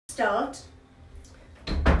Start.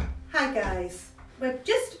 Hi guys, we're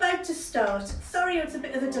just about to start. Sorry it's a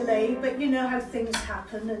bit of a delay, but you know how things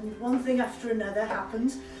happen and one thing after another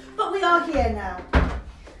happens. But we are here now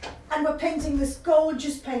and we're painting this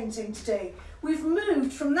gorgeous painting today. We've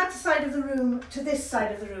moved from that side of the room to this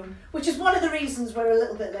side of the room, which is one of the reasons we're a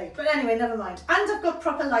little bit late. But anyway, never mind. And I've got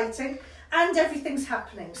proper lighting and everything's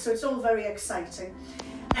happening, so it's all very exciting.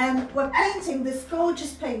 We're painting this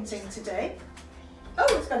gorgeous painting today.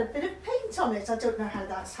 Oh, it's got a bit of paint on it. I don't know how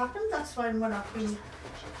that's happened. That's fine when I've been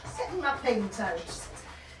setting my paint out.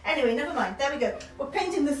 Anyway, never mind. There we go. We're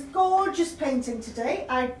painting this gorgeous painting today.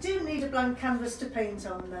 I do need a blank canvas to paint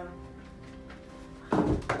on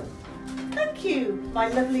though. Thank you, my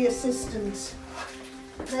lovely assistant.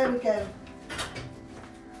 There we go.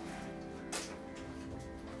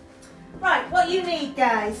 Right, what you need,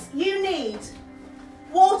 guys, you need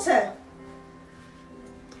water,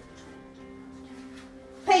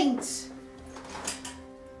 paint,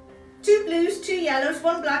 2 blues, 2 yellows,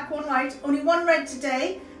 1 black, 1 white, only 1 red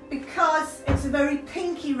today because it's a very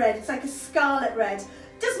pinky red. It's like a scarlet red.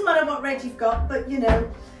 Doesn't matter what red you've got, but you know,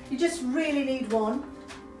 you just really need one.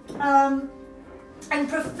 And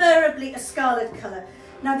preferably a scarlet colour.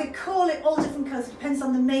 Now they call it all different colours, it depends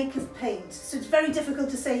on the make of paint. So it's very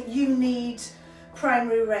difficult to say you need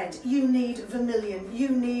primary red, you need vermilion, you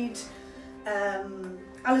need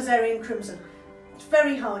alizarin crimson. It's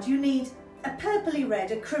very hard. You need a purpley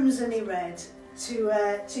red, a crimsony red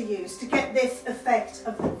to use to get this effect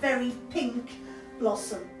of the very pink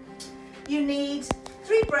blossom. You need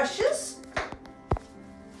 3 brushes,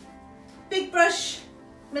 big brush,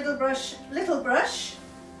 middle brush, little brush.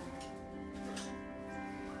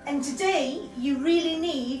 And today you really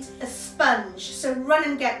need a sponge, so run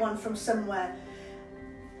and get one from somewhere.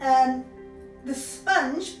 The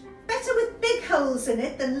sponge, better with big holes in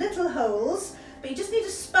it than little holes, but you just need a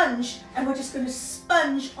sponge and we're just going to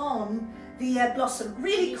sponge on the blossom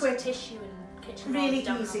really quick. Tissue and kitchen really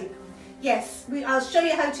easy. Yes, I'll show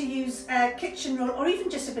you how to use kitchen roll or even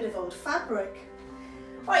just a bit of old fabric.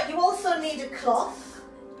 Right, you also need a cloth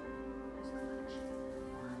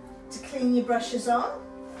to clean your brushes on,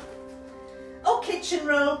 or kitchen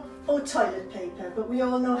roll or toilet paper, but we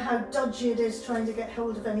all know how dodgy it is trying to get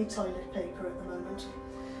hold of any toilet paper at the moment.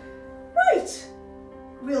 Right,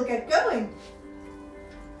 we'll get going.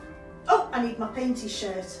 Oh, I need my painty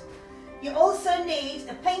shirt. You also need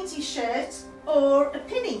a painty shirt or a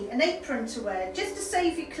pinny, an apron to wear, just to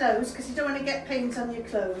save your clothes, because you don't want to get paint on your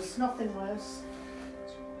clothes, nothing worse.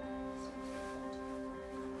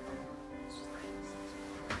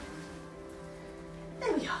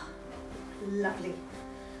 There we are. Lovely.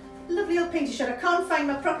 Lovely old painty shirt. I can't find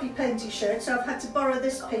my properly painty shirt, so I've had to borrow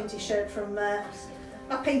this painty shirt from my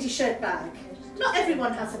painty shirt bag. Not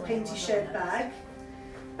everyone has a painty shirt bag,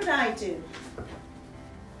 but I do.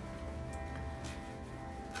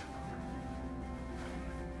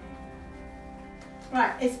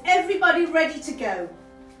 Right, is everybody ready to go?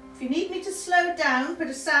 If you need me to slow down, put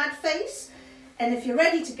a sad face, and if you're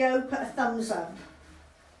ready to go, put a thumbs up.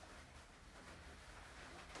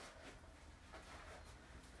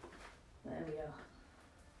 There we are.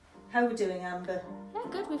 How are we doing, Amber? Yeah,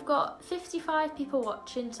 good. We've got 55 people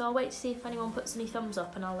watching, so I'll wait to see if anyone puts any thumbs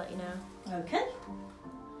up and I'll let you know. Okay.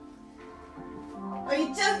 Well,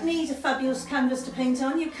 you don't need a fabulous canvas to paint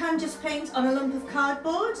on. You can just paint on a lump of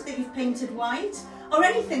cardboard that you've painted white, or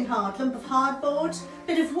anything hard, lump of hardboard,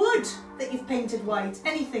 bit of wood that you've painted white,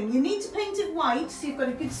 anything. You need to paint it white so you've got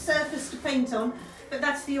a good surface to paint on, but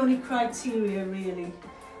that's the only criteria really.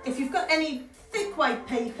 If you've got any thick white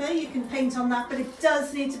paper, you can paint on that, but it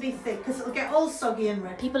does need to be thick because it'll get all soggy and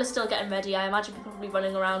red. People are still getting ready. I imagine people will be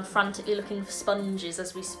running around frantically looking for sponges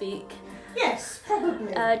as we speak. Yes,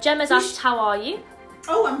 probably. Gemma's asked, how are you?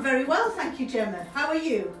 Oh, I'm very well, thank you, Gemma. How are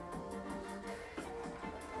you?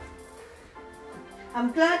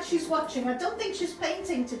 I'm glad she's watching. I don't think she's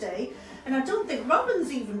painting today, and I don't think Robin's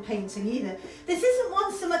even painting either. This isn't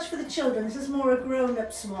one so much for the children, this is more a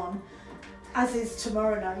grown-ups one, as is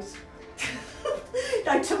tomorrow night.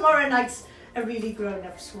 Now, tomorrow night's a really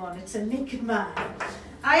grown-ups one. It's a naked man.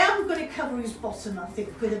 I am going to cover his bottom, I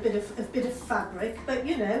think, with a bit of fabric, but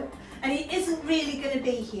you know, and he isn't really going to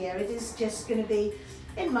be here. It is just going to be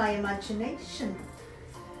in my imagination.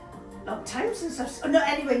 Long time since I've... Oh, no,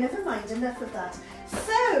 anyway, never mind. Enough of that.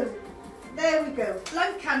 So, there we go.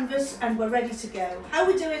 Blank canvas, and we're ready to go. How are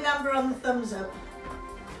we doing, Amber, on the thumbs up?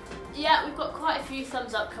 Yeah, we've got quite a few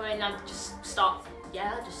thumbs up coming. And just start.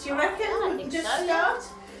 Yeah, just. Do you reckon? Yeah, I We think can just so, start?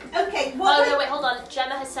 yeah. Okay. Oh no, wait, hold on.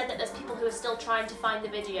 Gemma has said that there's people who are still trying to find the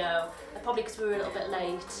video. Probably because we were a little bit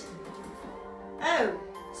late. Oh.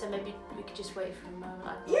 So maybe we could just wait for a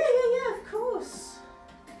moment. Yeah,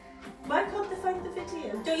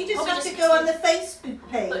 just have to go on the Facebook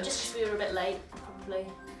page. But just because we were a bit late, probably.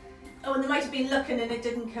 Oh, and they might have been looking and it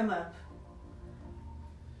didn't come up.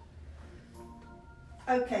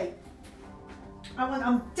 Okay.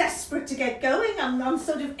 I'm desperate to get going. I'm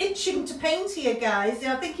sort of itching to paint here, guys.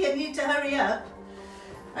 I think you need to hurry up.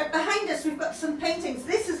 Behind us, we've got some paintings.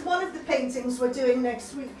 This is one of the paintings we're doing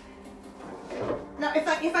next week. Now, if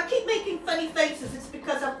I keep making funny faces, it's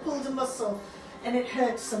because I've pulled a muscle and it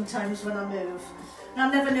hurts sometimes when I move. And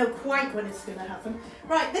I never know quite when it's going to happen.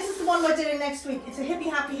 Right, this is the one we're doing next week. It's a hippie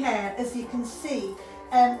happy hare, as you can see.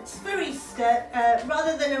 It's for Easter.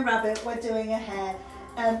 Rather than a rabbit, we're doing a hare.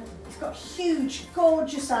 It's got huge,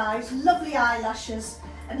 gorgeous eyes, lovely eyelashes,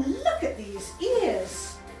 and look at these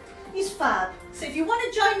ears. He's fab. So if you want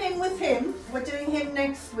to join in with him, we're doing him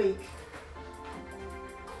next week.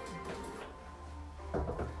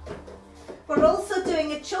 We're also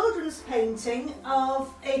doing a children's painting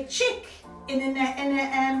of a chick in an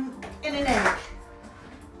egg.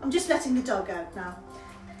 I'm just letting the dog out now.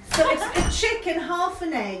 So it's a chick and half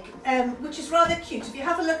an egg, which is rather cute. If you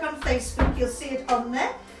have a look on Facebook, you'll see it on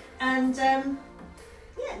there. And yeah,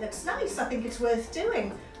 it looks nice. I think it's worth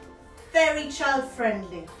doing. Very child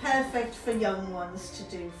friendly, perfect for young ones to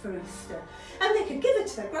do for Easter. And they could give it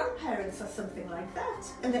to their grandparents or something like that.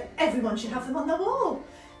 And then everyone should have them on the wall.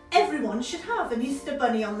 Everyone should have an Easter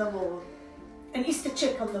bunny on the wall. An Easter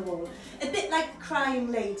chick on the wall. A bit like the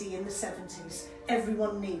crying lady in the 70s.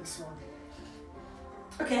 Everyone needs one.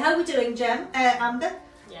 Okay, how are we doing, Jem? Amber?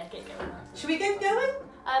 Yeah, get going. Should we get going?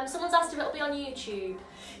 Someone's asked if it'll be on YouTube.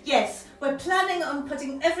 Yes, we're planning on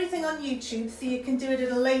putting everything on YouTube so you can do it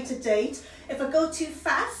at a later date. If I go too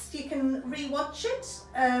fast, you can re-watch it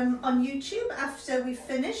on YouTube after we've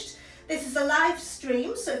finished. This is a live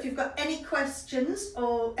stream, so if you've got any questions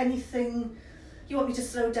or anything you want me to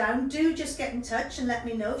slow down, do just get in touch and let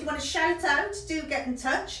me know. If you want to shout out, do get in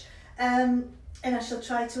touch, and I shall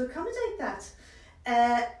try to accommodate that.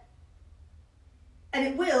 And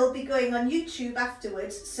it will be going on YouTube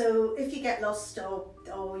afterwards, so if you get lost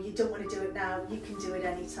or you don't want to do it now, you can do it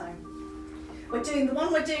anytime. We're doing the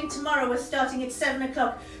one we're doing tomorrow, we're starting at 7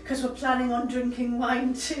 o'clock because we're planning on drinking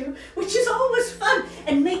wine too, which is always fun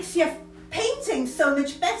and makes your painting so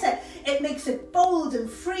much better. It makes it bold and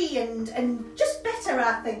free and just better,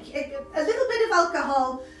 I think. A little bit of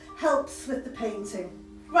alcohol helps with the painting.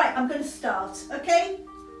 Right, I'm going to start, okay?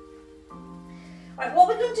 Right, what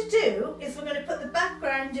we're going to do is we're going to put the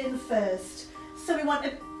background in first. So we want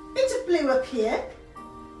a bit of blue up here,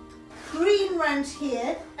 green round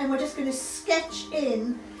here, and we're just going to sketch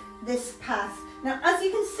in this path. Now, as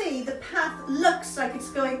you can see, the path looks like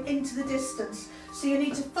it's going into the distance. So you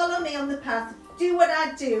need to follow me on the path, do what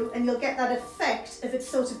I do, and you'll get that effect of it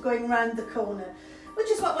sort of going round the corner,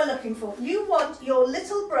 which is what we're looking for. You want your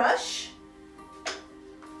little brush.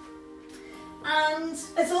 And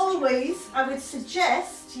as always, I would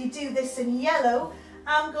suggest you do this in yellow.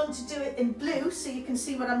 I'm going to do it in blue so you can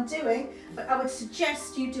see what I'm doing, but I would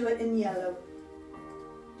suggest you do it in yellow.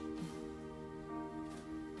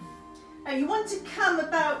 Now you want to come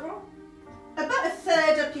about a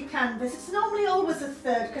third up your canvas. It's normally always a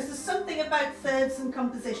third because there's something about thirds and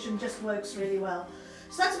composition just works really well.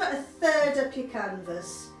 So that's about a third up your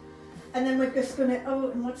canvas. And then we're just going to,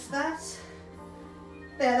 oh, and what's that?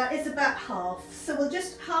 There, that is about half. So we'll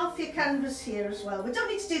just half your canvas here as well. We don't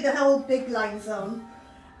need to do the whole big lines on.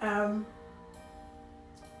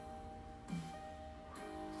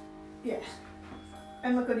 Yeah.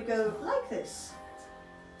 And we're going to go like this.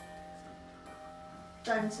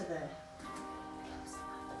 Down to there.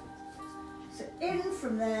 So in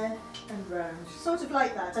from there and round. Sort of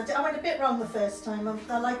like that. I went a bit wrong the first time.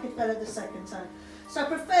 I like it better the second time. So I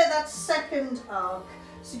prefer that second arc.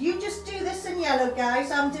 So you just do this in yellow,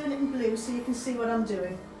 guys. I'm doing it in blue so you can see what I'm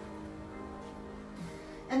doing.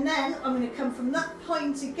 And then I'm going to come from that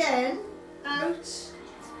point again, out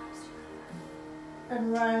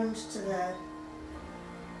and round to there.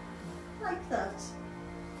 Like that.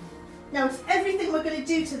 Now it's everything we're going to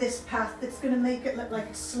do to this path that's going to make it look like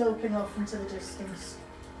it's sloping off into the distance.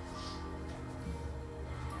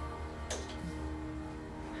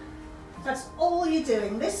 That's all you're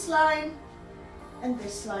doing. This line and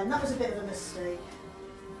this line. That was a bit of a mistake.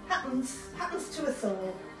 Happens to us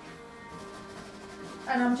all.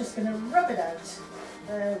 And I'm just going to rub it out.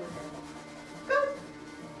 There we go. Gone.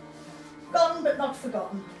 Gone but not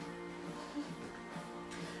forgotten.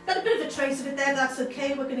 Got a bit of a trace of it there, that's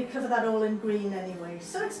okay. We're going to cover that all in green anyway,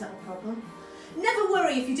 so it's not a problem. Never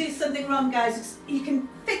worry if you do something wrong, guys. You can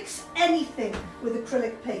fix anything with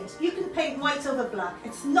acrylic paint. You can paint white over black.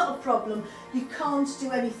 It's not a problem. You can't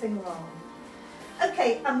do anything wrong.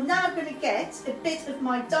 Okay, I'm now going to get a bit of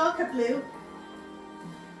my darker blue.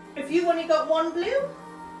 If you've only got one blue,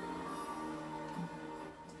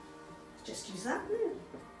 just use that blue.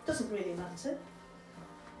 Doesn't really matter.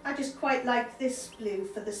 I just quite like this blue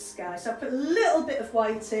for the sky, so I put a little bit of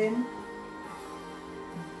white in.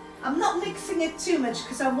 I'm not mixing it too much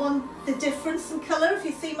because I want the difference in colour. If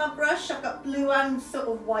you see my brush, I've got blue and sort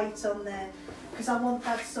of white on there because I want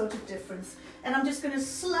that sort of difference. And I'm just going to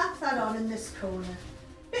slap that on in this corner.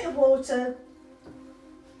 Bit of water.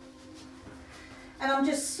 And I'm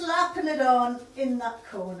just slapping it on in that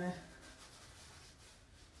corner.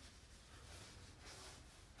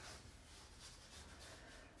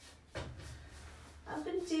 I'm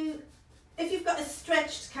going to do, if you've got a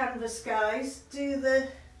stretched canvas, guys, do the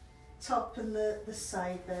top and the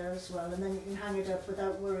side there as well, and then you can hang it up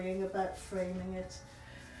without worrying about framing it.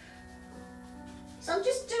 So I'm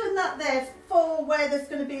just doing that there for where there's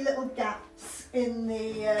going to be little gaps in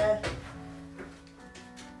the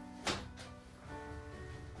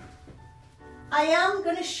I am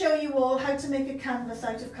going to show you all how to make a canvas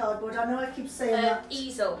out of cardboard. I know I keep saying that.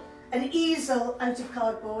 Easel. An easel out of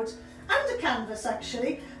cardboard, and a canvas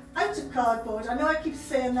actually, out of cardboard. I know I keep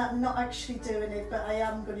saying that and not actually doing it, but I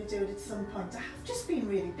am going to do it at some point. I've just been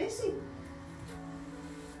really busy.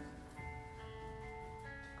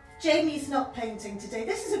 Jamie's not painting today.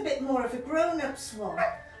 This is a bit more of a grown-up's one.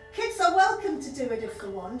 Kids are welcome to do it if they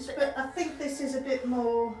want, but I think this is a bit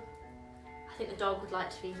more... I think the dog would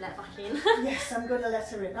like to be let back in. Yes, I'm going to let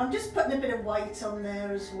her in. I'm just putting a bit of white on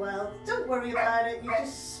there as well. Don't worry about it, you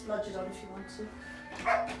just smudge it on if you want to.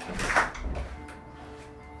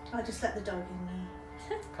 I'll just let the dog in now.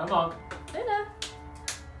 Come on. Hello.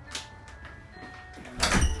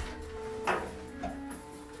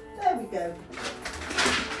 There we go.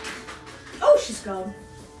 Oh, she's gone.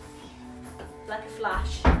 Like a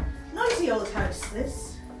flash. Noisy old house,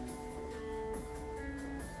 this.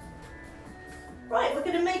 Right, we're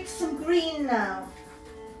going to make some green now.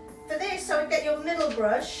 For this, I would get your middle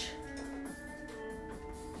brush.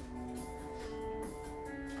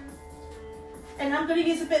 And I'm going to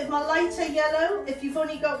use a bit of my lighter yellow. If you've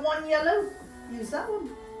only got one yellow, use that one.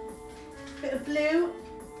 Bit of blue.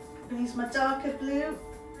 I'm going to use my darker blue.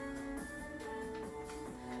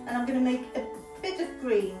 And I'm going to make a bit of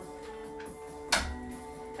green.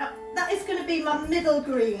 Now, that is going to be my middle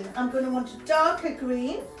green. I'm going to want a darker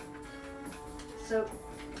green. So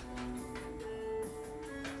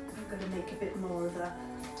I'm going to make a bit more of that.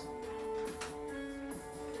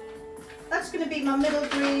 That's going to be my middle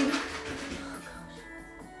green. Oh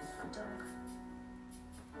gosh, dog.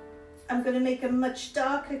 I'm going to make a much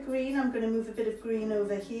darker green. I'm going to move a bit of green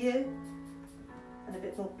over here and a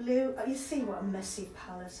bit more blue. Oh, you see what a messy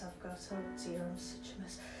palette I've got. Oh dear, I'm such a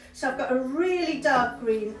mess. So I've got a really dark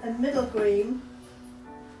green and middle green.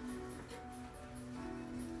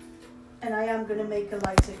 And I am going to make a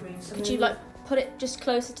lighter green. So could you like put it just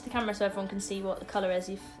closer to the camera so everyone can see what the colour is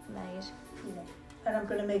you've made? Yeah. And I'm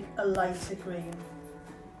going to make a lighter green.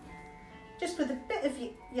 Just with a bit of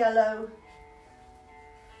yellow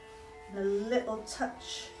and a little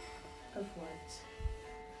touch of white.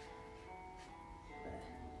 There.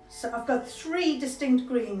 So I've got 3 distinct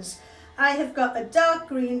greens. I have got a dark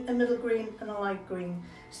green, a middle green and a light green.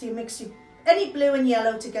 So you mix any blue and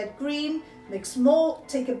yellow to get green. Mix more,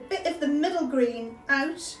 take a bit of the middle green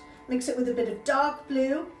out, mix it with a bit of dark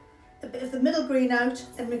blue, a bit of the middle green out,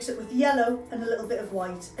 and mix it with yellow and a little bit of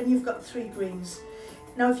white, and you've got 3 greens.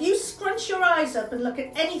 Now if you scrunch your eyes up and look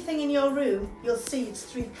at anything in your room, you'll see it's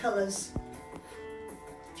 3 colours.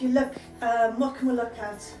 If you look, what can we look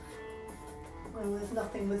at? Well, there's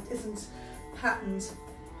nothing that isn't patterned.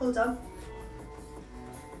 Hold on.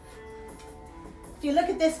 If you look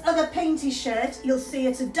at this other painty shed, you'll see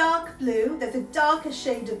it's a dark blue, there's a darker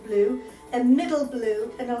shade of blue, a middle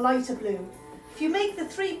blue and a lighter blue. If you make the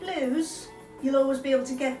 3 blues, you'll always be able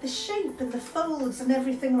to get the shape and the folds and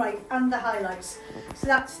everything right, and the highlights. So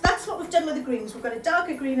that's what we've done with the greens. We've got a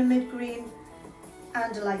darker green, a mid green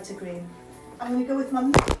and a lighter green. I'm going to go with my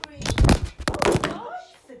middle green. Oh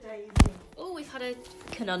gosh, the daisy. Oh, we've had a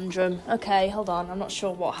conundrum. Okay, hold on, I'm not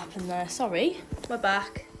sure what happened there. Sorry, we're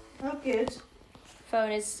back. Oh good.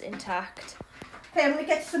 Phone is intact. Okay, I'm going to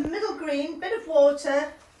get some middle green, bit of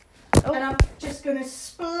water, and I'm just going to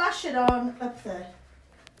splash it on up there.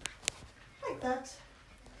 Like that.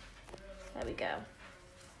 There we go.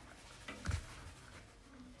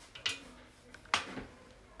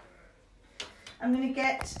 I'm going to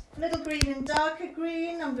get middle green and darker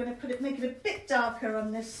green. I'm going to make it a bit darker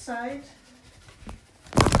on this side.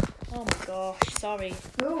 Oh my gosh, sorry.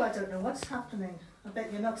 Oh, I don't know what's happening. I bet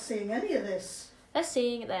you're not seeing any of this. They're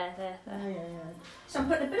seeing it there. Oh, yeah. So I'm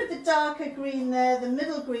putting a bit of the darker green there, the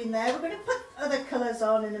middle green there. We're going to put other colours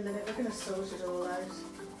on in a minute. We're going to sort it all out.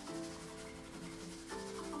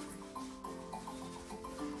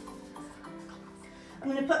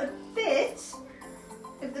 I'm going to put a bit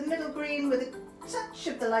of the middle green with a touch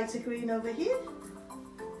of the lighter green over here.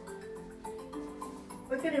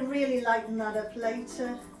 We're going to really lighten that up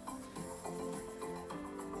later.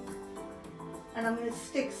 And I'm going to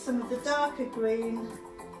stick some of the darker green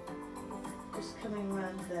just coming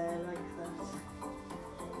around there like that.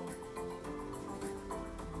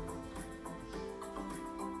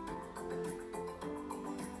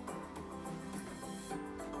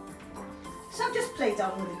 So I've just played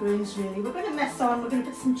on with the greens really. We're going to mess on, we're going to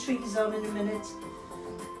put some trees on in a minute.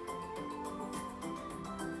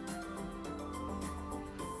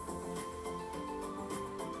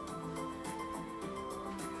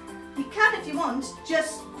 You can, if you want,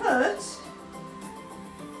 just put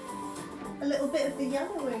a little bit of the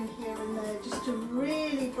yellow in here and there just to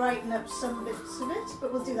really brighten up some bits of it,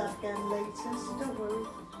 but we'll do that again later, so don't worry.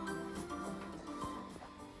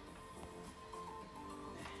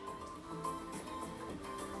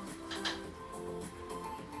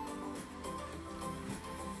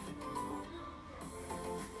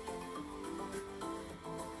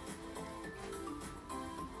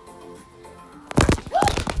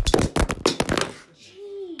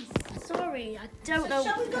 I don't know.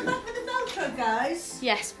 Shall we go back with the Velcro, guys?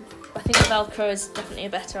 Yes, I think the Velcro is definitely a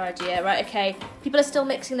better idea. Right, okay. People are still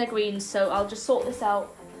mixing their greens, so I'll just sort this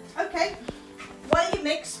out. Okay. While you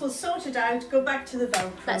mix, we'll sort it out. Go back to the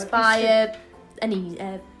Velcro. Let's buy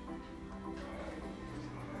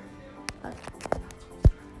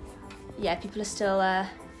yeah, people are still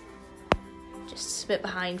just a bit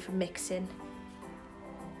behind from mixing.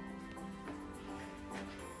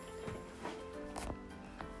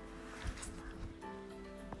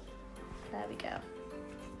 There we go.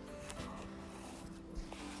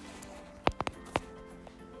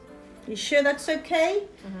 You sure that's okay?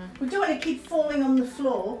 We don't want to keep falling on the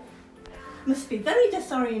floor. Must be very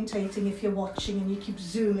disorientating if you're watching and you keep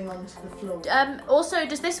zooming onto the floor. Also,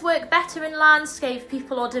 does this work better in landscape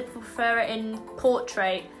people or do you prefer it in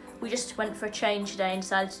portrait? We just went for a change today and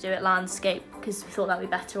decided to do it landscape because we thought that would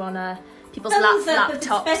be better on people's laptops. If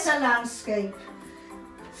it's better landscape.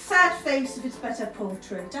 Sad face if it's better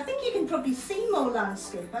portrait. I think you can probably see more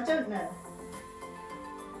landscape, I don't know.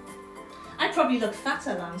 I'd probably look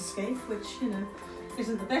fatter landscape, which, you know,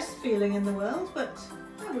 isn't the best feeling in the world, but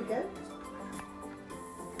there we go.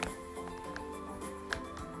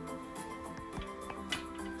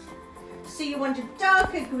 So you want a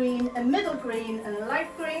darker green, a middle green and a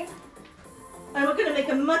light green. And we're going to make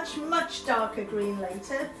a much, much darker green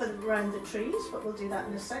later for around the trees, but we'll do that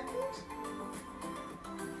in a second.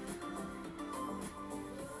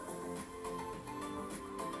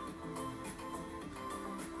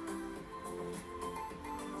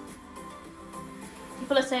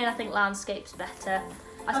 People are saying I think landscape's better.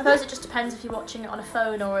 I suppose it just depends if you're watching it on a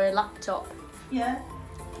phone or a laptop. Yeah.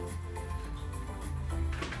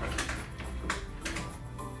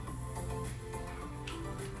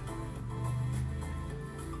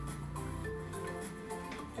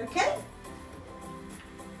 Okay.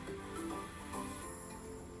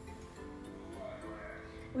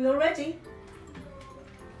 We all ready?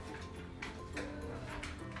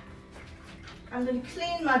 I'm going to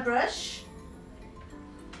clean my brush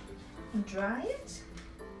and dry it.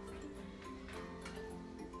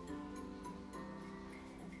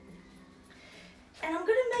 And I'm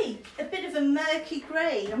going to make a bit of a murky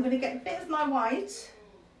grey. I'm going to get a bit of my white,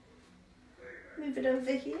 move it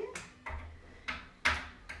over here.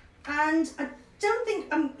 And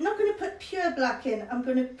I'm not going to put pure black in, I'm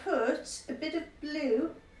going to put a bit of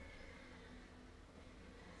blue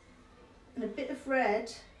and a bit of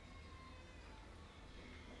red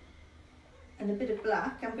and a bit of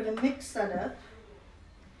black. I'm going to mix that up.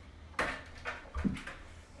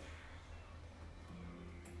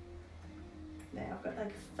 There, I've got like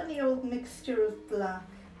a funny old mixture of black.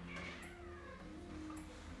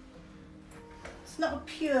 It's not a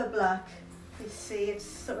pure black. You see, it's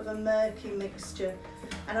sort of a murky mixture.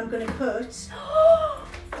 And I'm going to put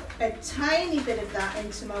a tiny bit of that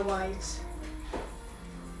into my white.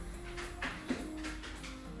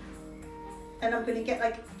 And I'm going to get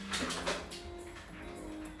like,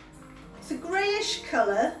 it's a greyish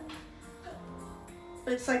colour,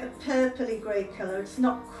 but it's like a purpley grey colour. It's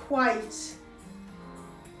not quite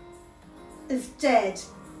as dead.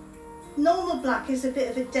 Normal black is a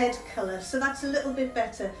bit of a dead colour, so that's a little bit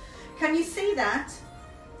better. Can you see that?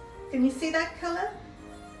 Can you see that colour?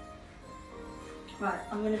 Right,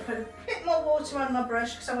 I'm going to put a bit more water on my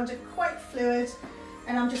brush because I want it quite fluid,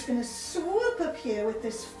 and I'm just going to swoop up here with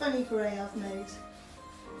this funny grey I've made.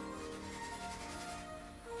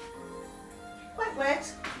 Quite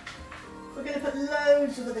wet. We're going to put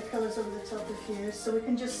loads of other colours over the top of here, so we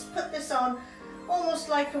can just put this on almost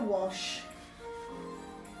like a wash.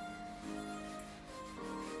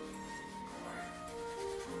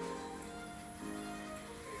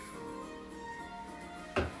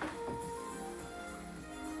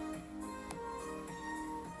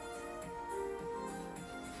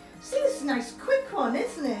 See, this is a nice quick one,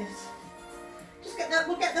 isn't it? Just get that,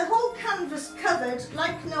 we'll get the whole canvas covered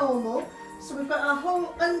like normal. So we've got our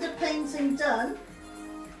whole underpainting done.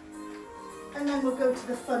 And then we'll go to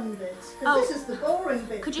the fun bit. Because this is the boring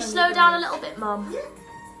bit. Could you slow down a little bit, Mum? Yeah.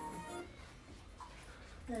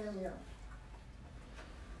 There we are.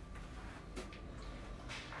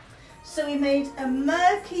 So we made a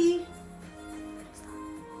murky...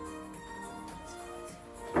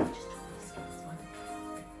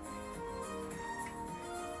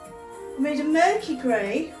 made a murky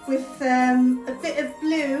grey with a bit of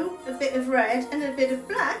blue, a bit of red and a bit of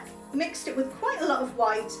black. Mixed it with quite a lot of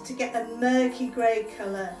white to get a murky grey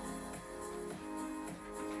colour.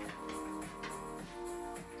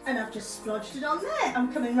 And I've just splodged it on there.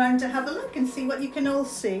 I'm coming round to have a look and see what you can all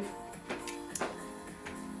see.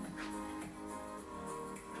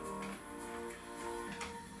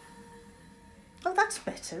 Oh, that's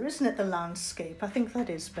better, isn't it, the landscape? I think that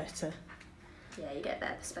is better. Yeah, you get a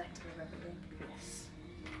better perspective of everything. Yes.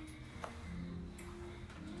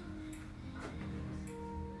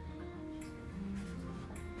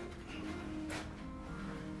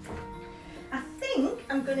 I think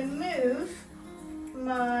I'm going to move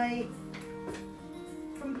my...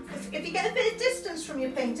 because if you get a bit of distance from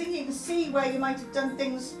your painting, you can see where you might have done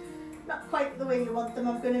things not quite the way you want them.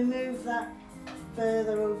 I'm going to move that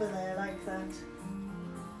further over there like that.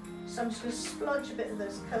 So I'm just going to splodge a bit of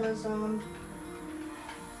those colours on.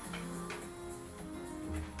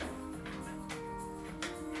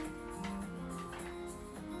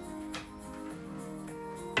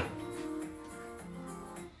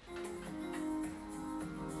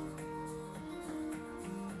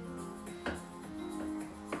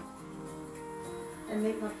 And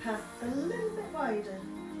make my path a little bit wider.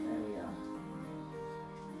 There we are.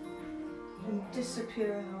 And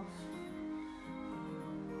disappearing off.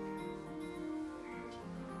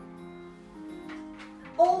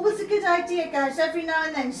 Always a good idea, guys, every now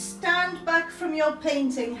and then stand back from your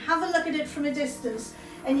painting, have a look at it from a distance,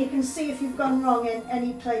 and you can see if you've gone wrong in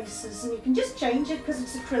any places, and you can just change it because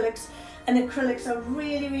it's acrylics, and acrylics are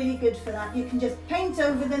really, really good for that. You can just paint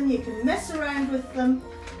over them, you can mess around with them.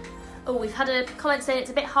 Oh, we've had a comment saying it's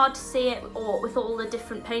a bit hard to see it or with all the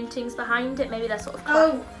different paintings behind it. Maybe they're sort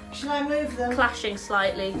of shall I move them? Clashing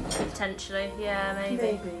slightly, potentially. Yeah,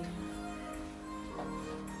 maybe.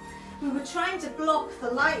 We were trying to block the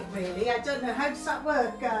light, really. I don't know. How does that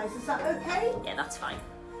work, guys? Is that okay? Yeah, that's fine.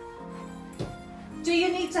 Do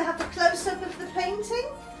you need to have a close-up of the painting?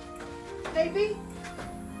 Maybe?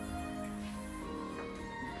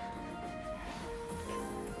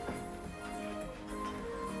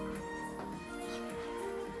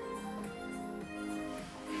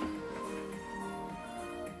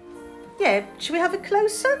 Yeah, should we have a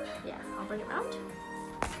close-up? Yeah, I'll bring it round.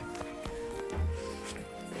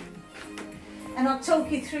 And I'll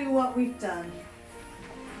talk you through what we've done.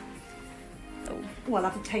 Oh, well,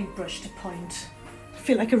 I've a paintbrush to point. I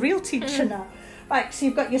feel like a real teacher now. Right, so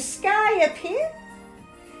you've got your sky up here.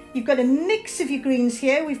 You've got a mix of your greens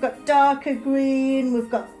here. We've got darker green. We've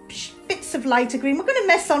got bits of lighter green. We're going to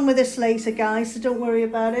mess on with this later, guys, so don't worry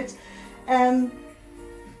about it.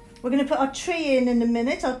 We're going to put our tree in a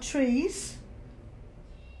minute, our trees.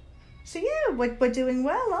 So yeah, we're doing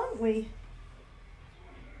well, aren't we?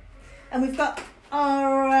 And we've got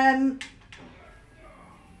our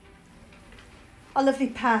lovely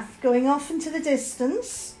path going off into the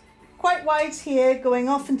distance. Quite wide here, going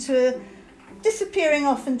off into, disappearing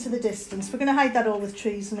off into the distance. We're going to hide that all with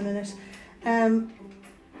trees in a minute.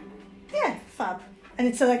 Yeah, fab. And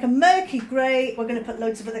it's like a murky grey. We're going to put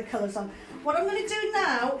loads of other colours on. What I'm going to do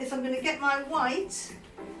now is I'm going to get my white,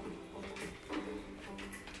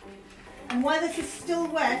 and while this is still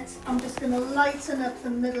wet, I'm just going to lighten up the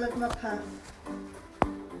middle of my path.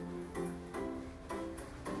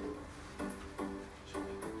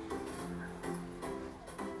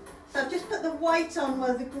 So I've just put the white on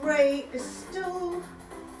where the grey is still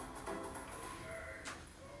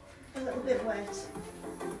a little bit wet.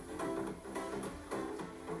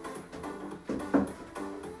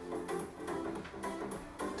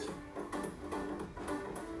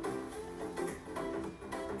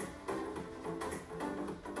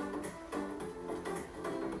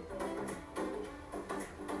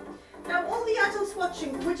 Now, all the adults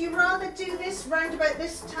watching, would you rather do this round about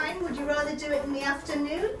this time? Would you rather do it in the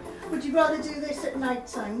afternoon? Would you rather do this at night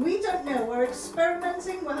time? We don't know. We're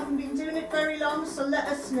experimenting. We haven't been doing it very long, so let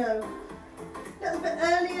us know. A little bit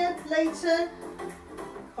earlier, later,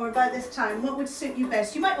 or about this time. What would suit you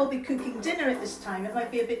best? You might all be cooking dinner at this time. It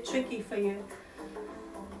might be a bit tricky for you.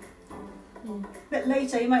 A bit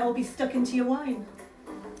later, you might all be stuck into your wine.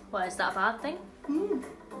 Well, is that a bad thing?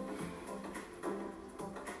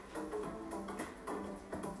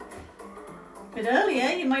 Bit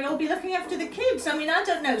earlier, you might all be looking after the kids. I mean, I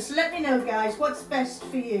don't know. So let me know, guys, what's best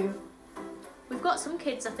for you. We've got some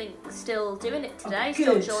kids, I think, still doing it today, Oh,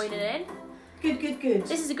 still good. joining in. Good, good, good.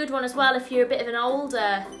 This is a good one as well if you're a bit of an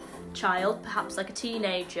older child, perhaps like a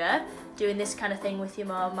teenager. Doing this kind of thing with your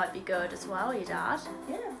mum might be good as well, your dad.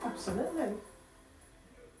 Yeah, absolutely.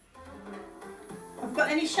 Have we got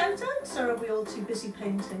any shout outs, or are we all too busy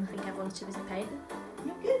painting? I think everyone's too busy painting.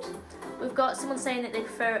 You're good. We've got someone saying that they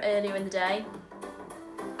prefer it earlier in the day,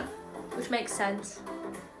 which makes sense.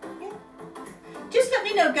 Yeah. Just let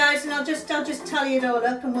me know, guys, and I'll just tally it all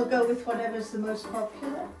up, and we'll go with whatever's the most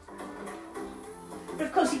popular. But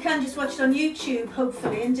of course, you can just watch it on YouTube,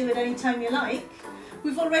 hopefully, and do it anytime you like.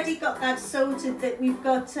 We've already got that sorted. That we've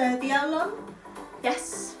got the owl on.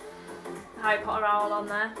 Yes, the Harry Potter owl on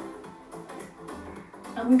there.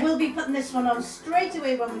 And we will be putting this one on straight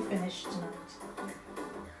away when we finish tonight.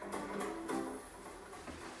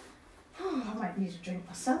 Oh, I might need a drink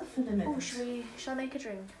myself in a minute. Oh, shall I make a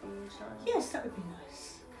drink for you? Yes, that would be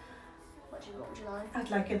nice. What would you like? I'd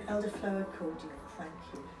like an elderflower cordial, thank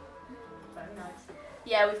you. Very nice.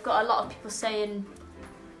 Yeah, we've got a lot of people saying,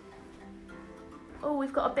 oh,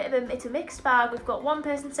 we've got it's a mixed bag. We've got one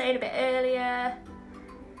person saying a bit earlier,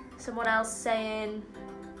 someone else saying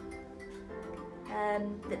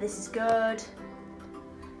that this is good,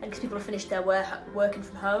 and because people have finished their working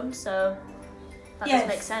from home, so that does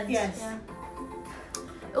make sense. Yes. Yeah.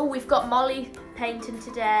 Oh, we've got Molly painting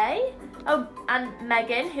today. Oh, and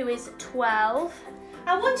Megan, who is 12.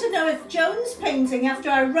 I want to know if Joan's painting after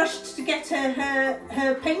I rushed to get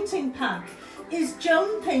her painting pack. Is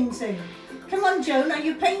Joan painting? Come on, Joan, are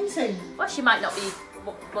you painting? Well, she might not be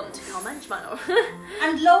wanting to comment. She might not.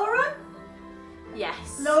 And Laura?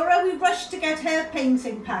 Yes. Laura, we rushed to get her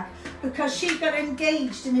painting pack because she got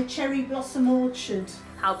engaged in a cherry blossom orchard.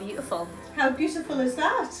 How beautiful. How beautiful is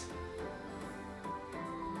that?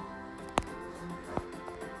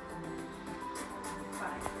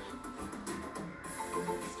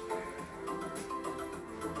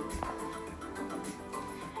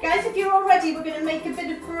 Guys, if you're all ready, we're going to make a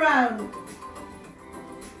bit of brown.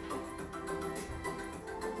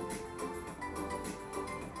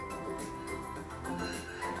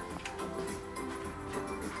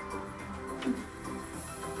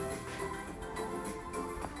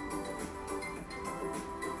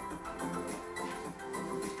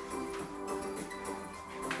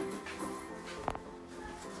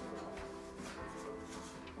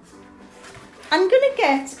 I'm going to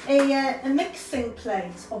get a mixing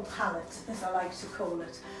plate, or palette as I like to call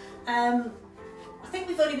it. I think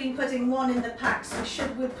we've only been putting one in the pack, so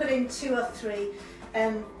we'll put in 2 or 3.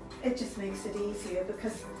 It just makes it easier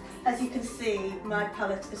because, as you can see, my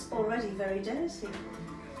palette is already very dirty.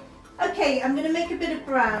 Okay, I'm going to make a bit of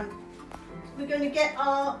brown. We're going to get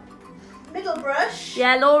our middle brush.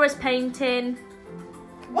 Yeah, Laura's painting.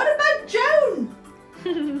 What about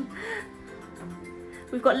Joan?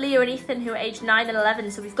 We've got Leah and Ethan who are aged 9 and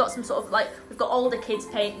 11, so we've got some sort of we've got older kids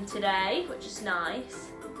painting today, which is nice.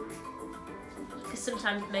 Because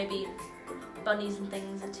sometimes maybe bunnies and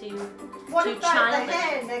things are too What too about childish. the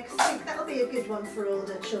hair next week? That'll be a good one for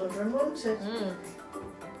older children, won't it?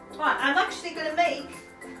 Right, I'm actually going to make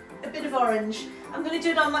a bit of orange. I'm going to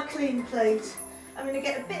do it on my clean plate. I'm going to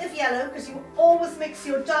get a bit of yellow because you always mix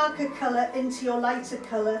your darker colour into your lighter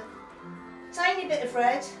colour. Tiny bit of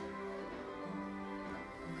red.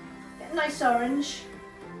 Get a nice orange.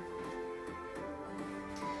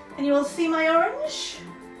 Can you all see my orange?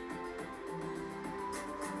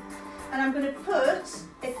 And I'm going to put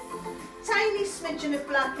a tiny smidgen of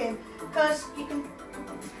black in because you can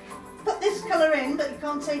put this colour in but you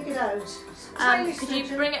can't take it out. Could you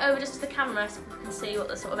bring it over just to the camera so we can see what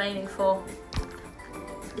they're sort of aiming for?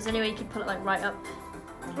 Is there any way you could put it right up?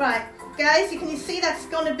 Right, guys, can you see that's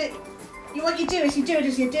gone a bit... What you do is you do it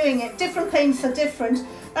as you're doing it. Different paints are different.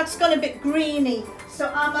 That's gone a bit greeny. So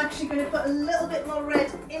I'm actually going to put a little bit more red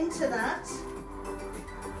into that.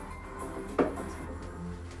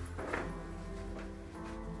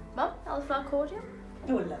 Mum, elderflower cordial?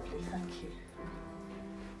 Oh, lovely, thank you.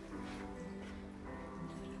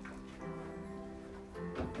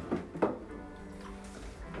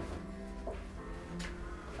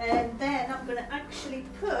 actually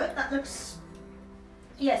put, that looks,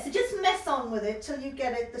 yeah, so just mess on with it till you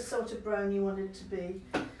get it the sort of brown you want it to be.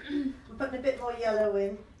 I'm putting a bit more yellow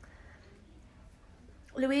in.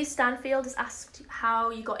 Louise Stanfield has asked how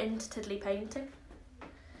you got into tiddly painting.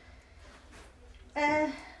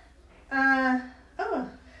 Oh, well,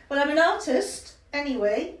 I'm an artist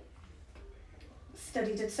anyway.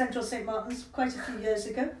 Studied at Central St Martin's quite a few years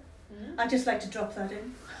ago. I just like to drop that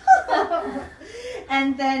in.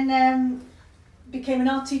 And then became an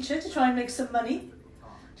art teacher to try and make some money.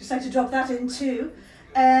 Just like to drop that in too.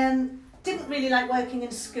 Didn't really like working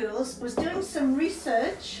in schools. Was doing some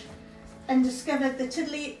research and discovered the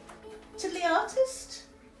tiddly artist.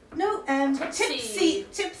 No,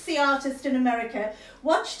 tipsy artist in America.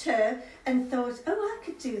 Watched her and thought, oh, I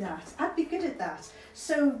could do that. I'd be good at that.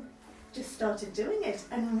 So just started doing it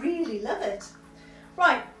and really love it.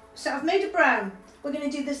 Right, so I've made a brown. We're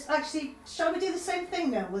going to do this, actually, shall we do the same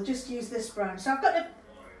thing now? We'll just use this brown. So I've got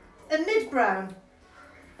a mid-brown.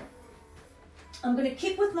 I'm going to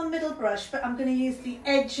keep with my middle brush, but I'm going to use the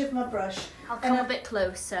edge of my brush. I'll come a bit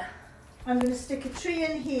closer. I'm going to stick a tree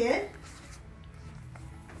in here.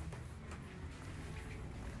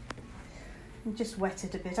 And just wet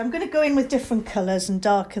it a bit. I'm going to go in with different colours and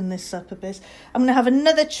darken this up a bit. I'm going to have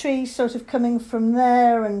another tree sort of coming from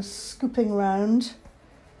there and scooping round.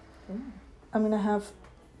 I'm going to have,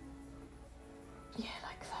 yeah,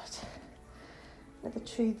 like that. Another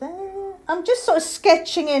tree there. I'm just sort of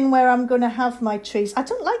sketching in where I'm going to have my trees. I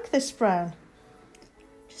don't like this brown.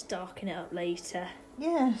 Just darken it up later.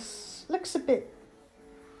 Yes, looks a bit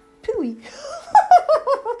pooey.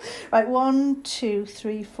 Right, 1, 2,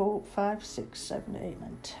 3, 4, 5, 6, 7, 8,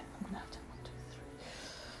 9, 10. I'm going to have to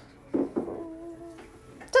 1, 2,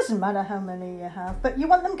 3. It doesn't matter how many you have, but you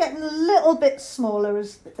want them getting a little bit smaller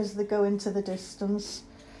as they go into the distance.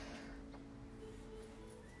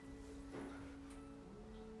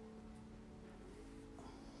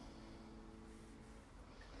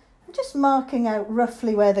 I'm just marking out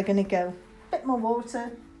roughly where they're going to go. A bit more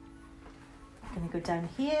water. I'm going to go down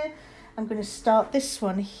here. I'm going to start this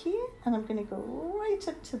one here and I'm going to go right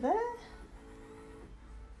up to there.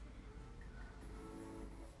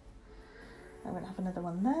 I'm going to have another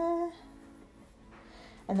one there.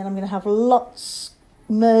 And then I'm going to have lots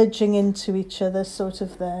merging into each other, sort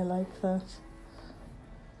of there, like that.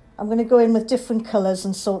 I'm going to go in with different colours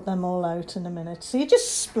and sort them all out in a minute. So you're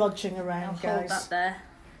just splodging around, I'll guys. hold that there.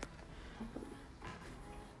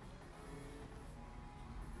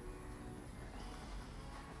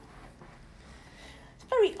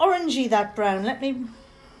 Very orangey, that brown. Let me...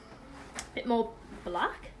 Bit more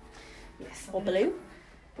black? Yes. Or blue?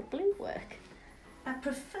 Would blue work? I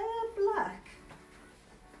prefer black.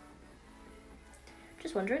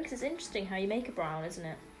 Just wondering, because it's interesting how you make a brown, isn't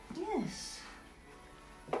it? Yes.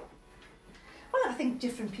 Well, I think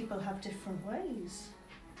different people have different ways.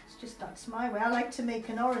 It's just that's my way. I like to make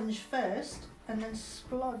an orange first and then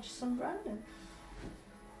splodge some brown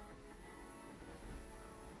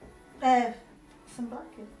in. Some black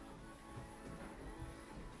in.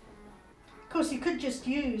 Of course, you could just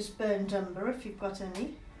use burnt umber if you've got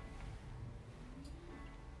any.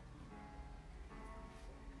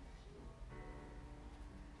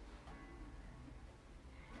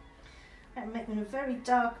 I'm making a very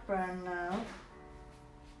dark brown now.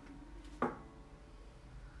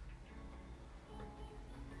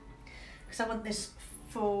 Because I want this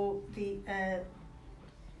for the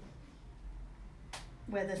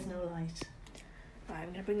where there's no light. Right, I'm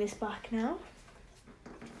going to bring this back now.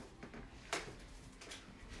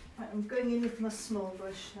 Right, I'm going in with my small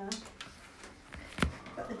brush now.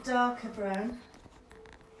 Got the darker brown.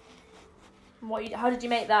 How did you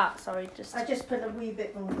make that? Sorry, I just put a wee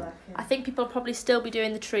bit more black in. I think people will probably still be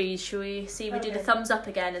doing the trees. Shall we see if we do the thumbs up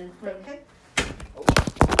again and Okay.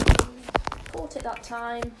 caught it that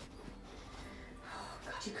time? Oh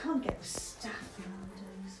God, you can't get the staff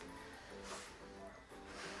nowadays.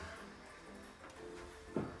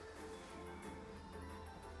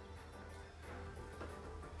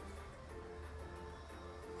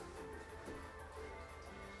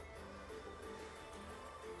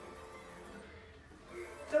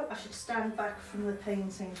 Oh, I should stand back from the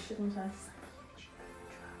painting, shouldn't I?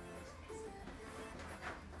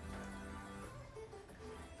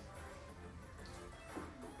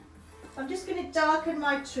 I'm just going to darken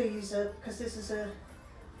my trees up because this is a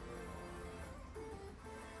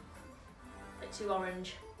Bit too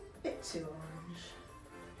orange. bit too orange.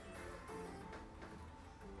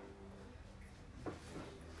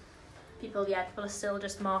 People are still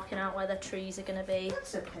just marking out where their trees are going to be.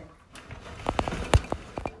 That's okay.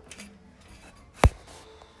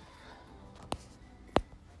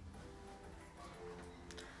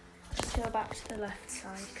 back to the left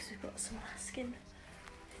side because we've got some asking.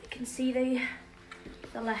 You can see the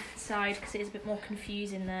left side because it is a bit more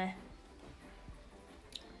confusing there.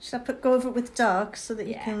 Should I go over it with dark so that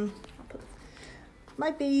you Yeah. can...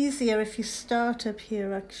 Might be easier if you start up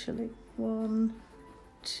here actually. 1,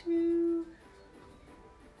 2,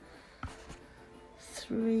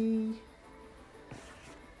 3.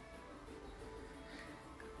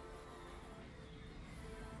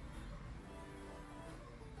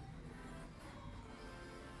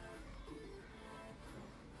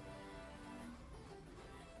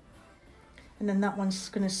 And then that one's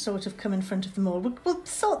going to sort of come in front of them all. We'll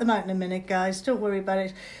sort them out in a minute, guys. Don't worry about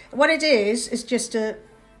it. What it is just a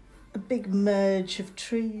big merge of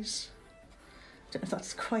trees. I don't know if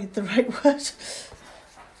that's quite the right word.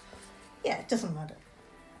 Yeah, it doesn't matter.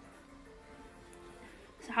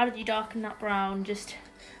 So how did you darken that brown? Just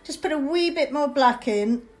put a wee bit more black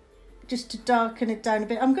in, just to darken it down a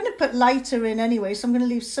bit. I'm going to put lighter in anyway, so I'm going to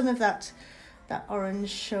leave some of that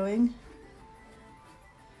orange showing.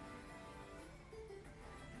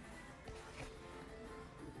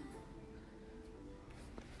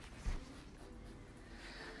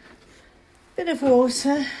 Bit of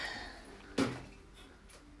water.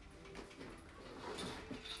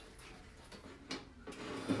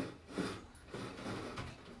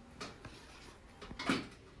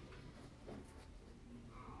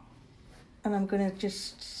 And I'm going to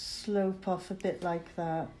just slope off a bit like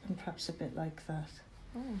that and perhaps a bit like that.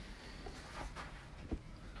 oh.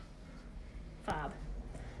 Fab.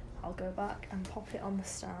 I'll go back and pop it on the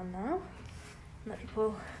stand now. Let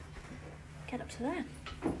people get up to there.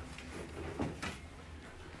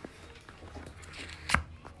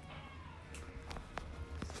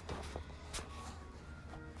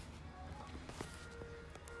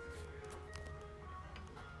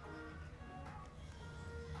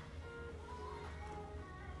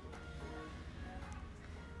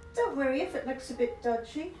 Don't worry if it looks a bit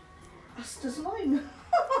dodgy. As does mine.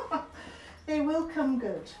 They will come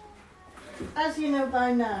good. As you know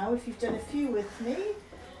by now, if you've done a few with me,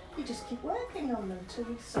 you just keep working on them till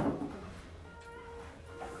you solve them.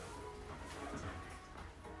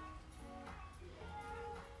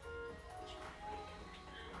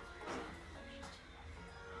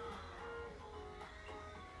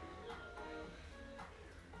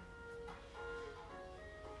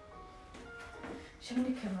 Should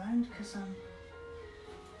we come round because I'm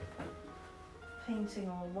painting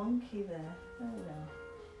all wonky there. There we are.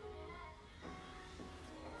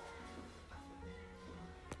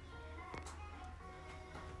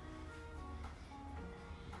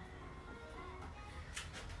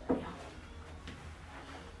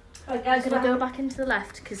 Right, guys, I'm going to go back into the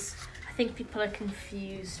left because I think people are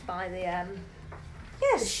confused by the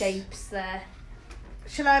shapes there.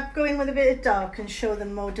 Shall I go in with a bit of dark and show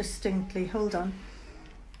them more distinctly? Hold on.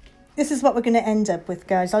 This is what we're going to end up with,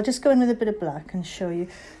 guys. I'll just go in with a bit of black and show you.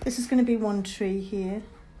 This is going to be one tree here.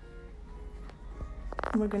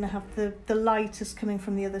 And we're going to have the light is coming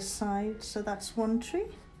from the other side. So that's one tree.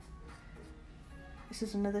 This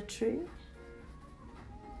is another tree.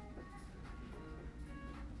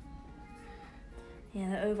 Yeah,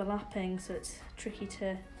 they're overlapping, so it's tricky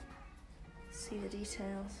to see the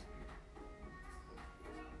details.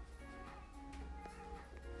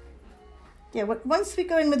 Yeah, once we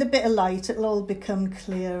go in with a bit of light, it'll all become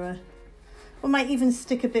clearer. We might even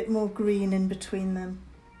stick a bit more green in between them.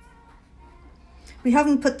 We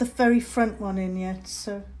haven't put the very front one in yet,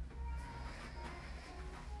 so...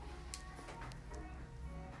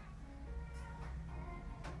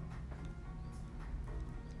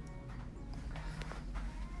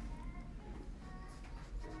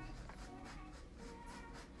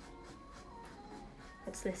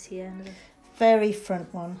 What's this here? Very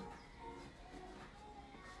front one.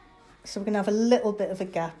 So we're going to have a little bit of a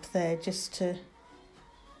gap there just to...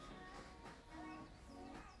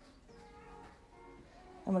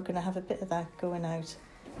 And we're going to have a bit of that going out.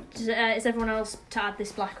 Is everyone else to add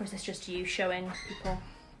this black, or is this just you showing people?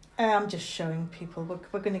 I'm just showing people.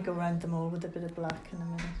 We're going to go around them all with a bit of black in a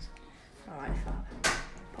minute. Alright, fab.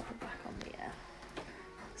 Pop it back on the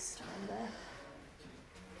stand there.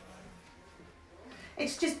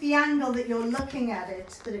 It's just the angle that you're looking at it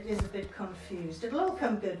that it is a bit confused. It'll all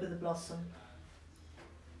come good with the blossom.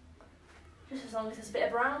 Just as long as there's a bit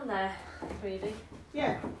of brown there, really.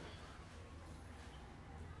 Yeah.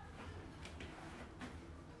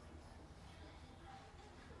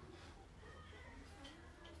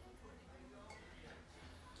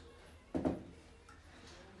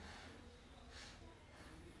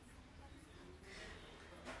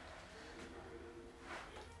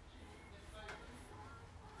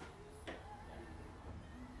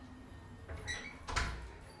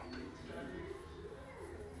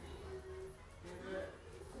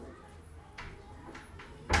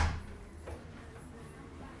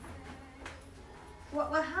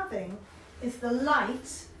 what we're having is the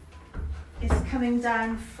light is coming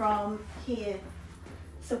down from here.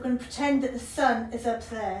 So we're going to pretend that the sun is up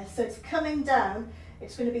there. So it's coming down,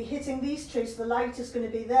 it's going to be hitting these trees. The light is going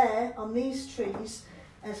to be there on these trees,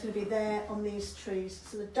 and it's going to be there on these trees.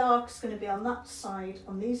 So the dark's going to be on that side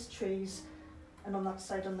on these trees, and on that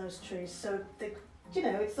side on those trees. So,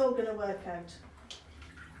 it's all going to work out.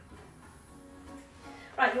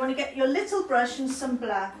 Right, you want to get your little brush and some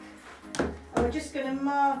black. And we're just going to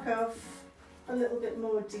mark off a little bit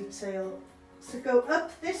more detail. So go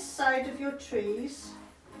up this side of your trees.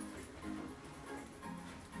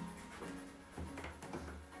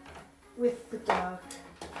 With the dark.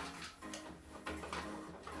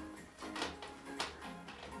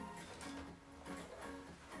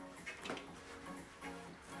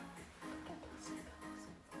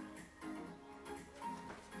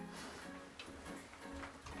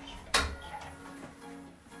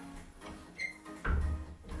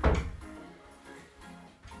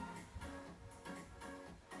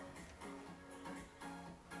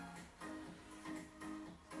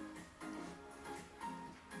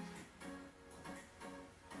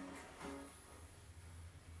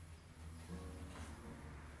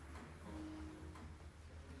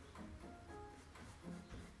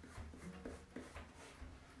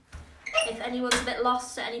 If anyone's a bit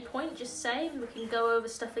lost at any point, just say. We can go over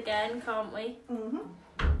stuff again, can't we? Mm-hmm.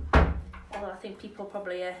 Although I think people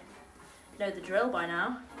probably know the drill by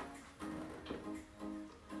now.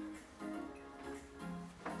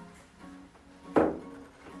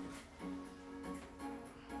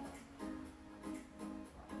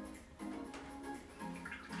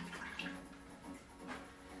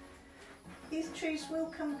 These trees will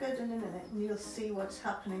come good in a minute, and you'll see what's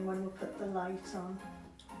happening when we put the light on.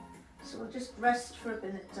 So we'll just rest for a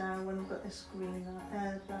minute down when we've got this green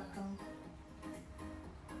back on.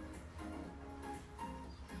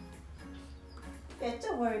 Yeah,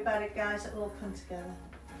 don't worry about it, guys, it'll all come together.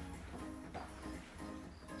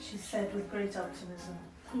 She said with great optimism.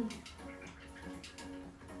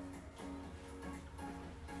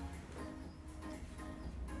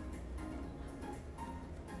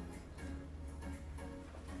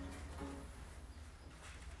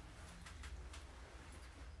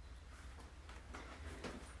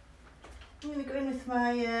 I'm going to go in with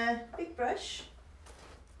my big brush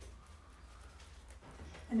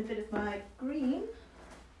and a bit of my green,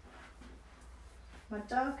 my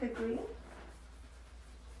darker green.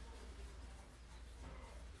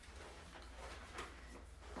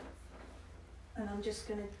 And I'm just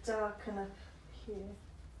going to darken up here,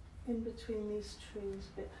 in between these trees,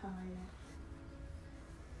 a bit higher.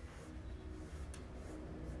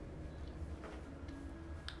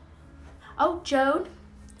 Oh, Joan.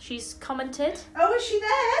 She's commented. Oh, is she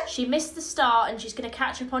there? She missed the start and she's going to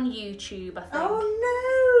catch up on YouTube, I think.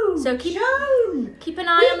 Oh no! So keep an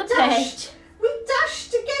eye on the page. We dashed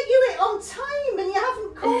to get you it on time and you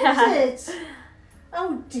haven't caught it.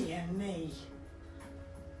 Oh dear me.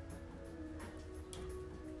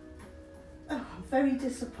 Oh, I'm very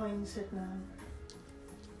disappointed now.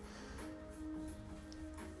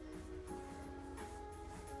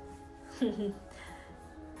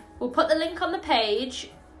 We'll put the link on the page.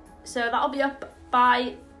 So that'll be up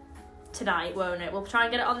by tonight, won't it? We'll try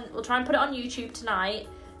and get it on. We'll try and put it on YouTube tonight,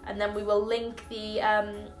 and then we will link the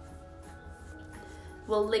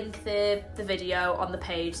video on the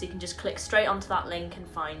page, so you can just click straight onto that link and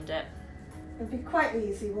find it. It'll be quite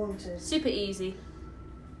easy, won't it? Super easy.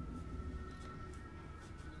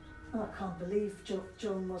 Oh, I can't believe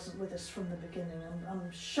Joan wasn't with us from the beginning.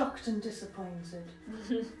 I'm shocked and disappointed.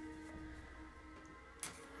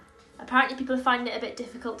 Apparently people are finding it a bit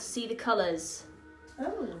difficult to see the colours.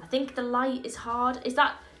 Oh. I think the light is hard.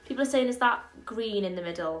 People are saying, is that green in the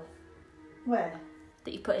middle? Where?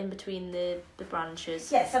 That you put in between the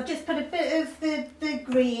branches. Yes, I've just put a bit of the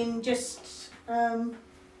green, just... do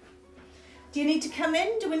you need to come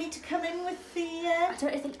in? Do we need to come in with the...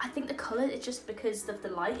 I think the colour is just because of the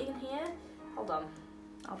lighting in here. Hold on.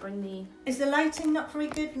 I'll bring the... Is the lighting not very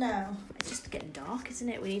good now? It's just getting dark, isn't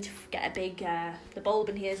it? We need to get a big... the bulb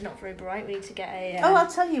in here is not very bright. We need to get a... Oh, I'll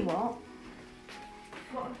tell you what.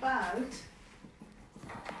 What about...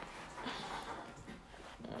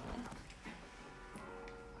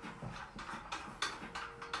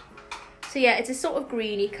 So yeah, it's a sort of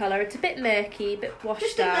greeny colour. It's a bit murky, a bit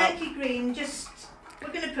washed out. Just a murky green,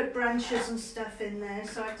 we're going to put branches and stuff in there,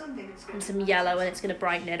 so I don't think it's going and to... some yellow, and it's going to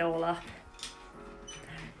brighten it all up.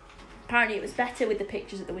 Apparently it was better with the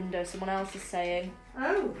pictures at the window, someone else is saying.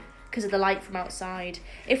 Oh. Because of the light from outside.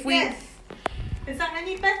 If we... Yes. Is that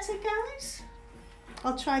any better, guys?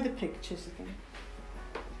 I'll try the pictures again.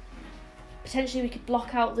 Potentially we could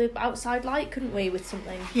block out the outside light, couldn't we, with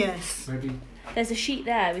something? Yes. Maybe. There's a sheet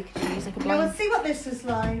there, we could use like a Now blanket. we'll see what this is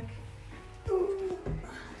like. Ooh.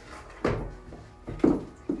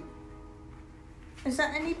 Is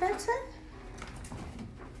that any better?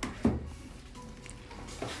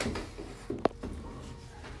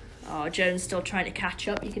 Oh, Joan's still trying to catch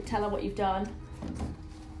up. You could tell her what you've done.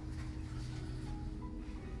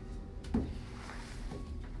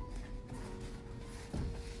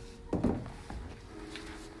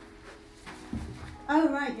 Oh,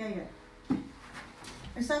 right, yeah.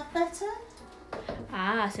 Is that better?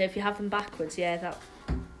 Ah, so if you have them backwards, yeah, that...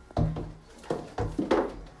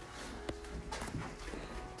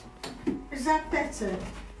 Is that better?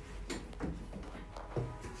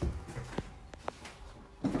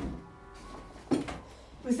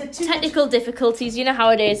 Was there too Technical difficulties, you know how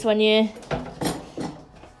it is when you...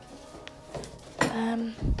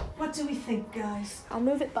 What do we think, guys? I'll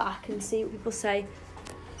move it back and see what people say.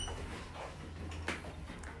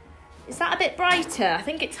 Is that a bit brighter? I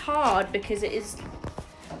think it's hard because it is...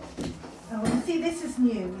 Oh, you see, this is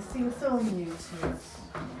new. You see, it's all new to us.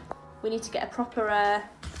 We need to get a proper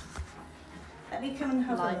Let me come and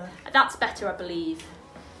have light. a look. That's better, I believe.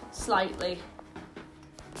 Slightly.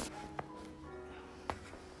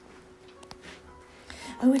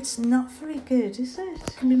 Oh, it's not very good, is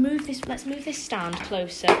it? Can we move this? Let's move this stand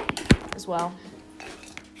closer as well.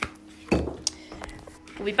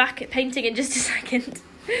 We'll be back at painting in just a second.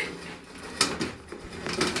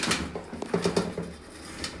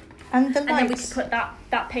 And the And then we lights. can put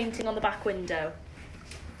that painting on the back window.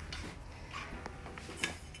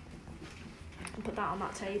 And put that on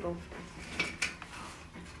that table.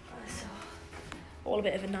 So, all a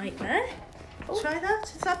bit of a nightmare. Oh, Try that.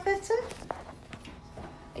 Is that better?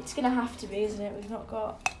 it's going to have to be, isn't it? We've not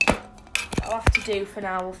got... I'll have to do for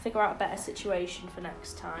now. We'll figure out a better situation for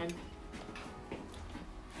next time.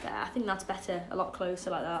 Yeah, I think that's better. A lot closer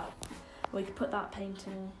like that. We could put that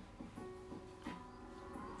painting...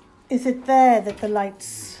 Is it there that the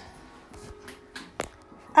lights...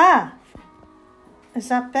 Ah! Is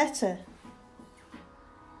that better?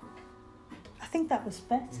 I think that was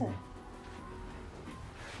better.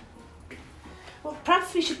 Well,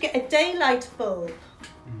 perhaps we should get a daylight bulb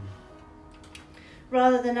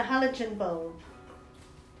rather than a halogen bulb.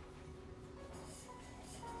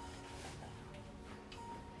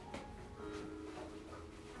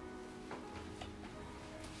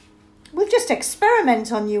 We'll just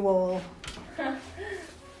experiment on you all. Is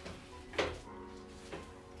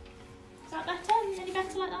that better? Any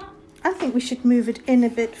better like that? I think we should move it in a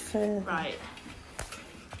bit further. Right.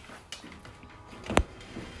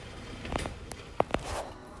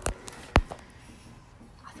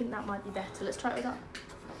 I think that might be better. Let's try it with that.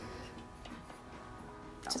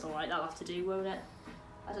 That's alright, that'll have to do, won't it?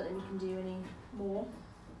 I don't think we can do any more.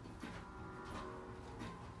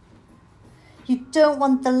 You don't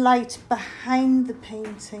want the light behind the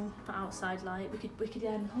painting. For outside light. We could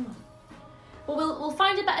hold on. Well, we'll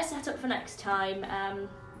find a better setup for next time.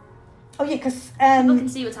 Oh yeah, because People can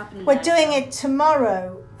see what's happening. we're there, doing so it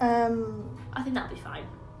tomorrow. I think that'll be fine.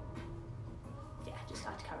 Yeah, just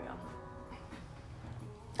have to carry on.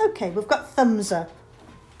 Okay, we've got thumbs up.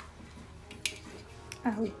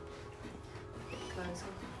 Ow. Close.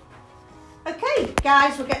 Okay,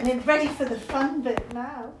 guys, we're getting it ready for the fun bit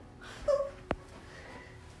now.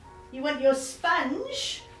 You want your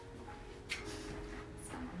sponge?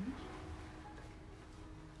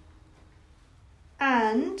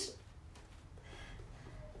 And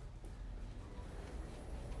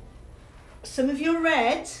some of your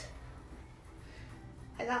red,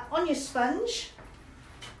 like that, on your sponge.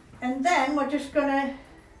 And then we're just gonna...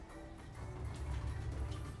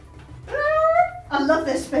 I love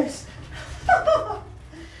this bit.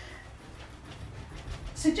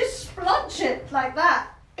 So just splodge it like that.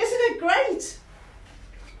 Isn't it great?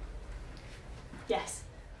 Yes.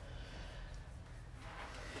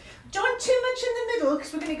 Don't want too much in the middle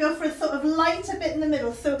because we're going to go for a sort of lighter bit in the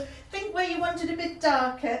middle. So think where you want it a bit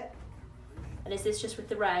darker. And is this just with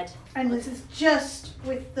the red? And this is just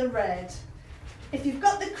with the red. If you've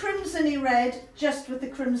got the crimsony red, just with the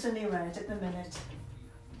crimsony red at the minute.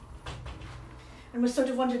 And we sort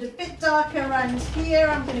of want it a bit darker around here.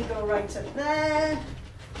 I'm going to go right up there,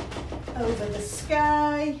 over the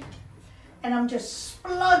sky, and I'm just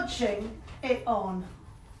splodging it on.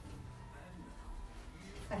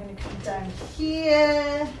 I'm going to come down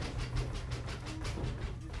here,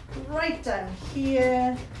 right down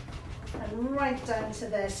here, and right down to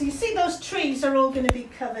there. So you see those trees are all going to be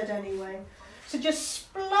covered anyway. So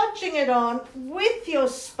just splodging it on with your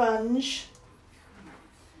sponge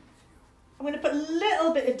I'm going to put a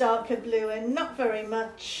little bit of darker blue in, not very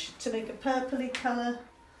much, to make a purpley colour.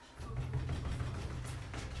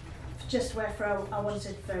 Just where I want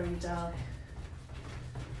it very dark.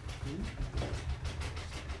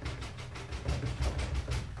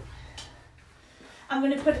 I'm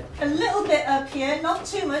going to put a little bit up here, not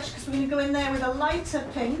too much, because we're going to go in there with a lighter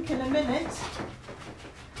pink in a minute.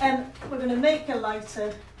 We're going to make a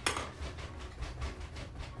lighter.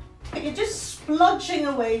 But you're just splodging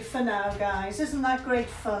away for now, guys. Isn't that great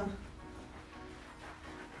fun?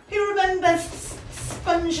 Who remembers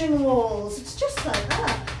sponging walls? It's just like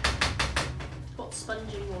that. What,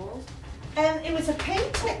 sponging walls? It was a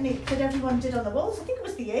paint technique that everyone did on the walls. I think it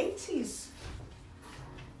was the 80s.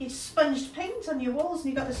 You sponged paint on your walls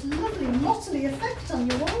and you got this lovely mottly effect on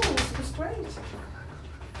your walls. It was great.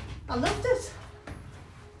 I loved it.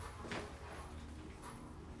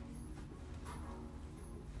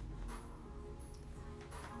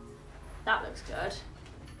 That looks good.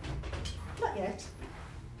 Not yet.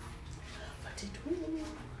 But it will.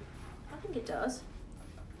 I think it does.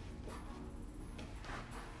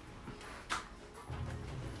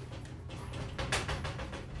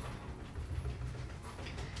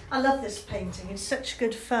 I love this painting. It's such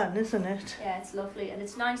good fun, isn't it? Yeah, it's lovely, and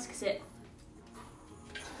it's nice because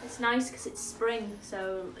it's spring,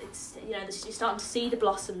 so it's, you know, you're starting to see the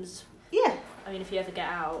blossoms. Yeah. I mean, if you ever get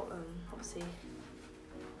out, obviously.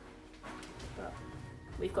 But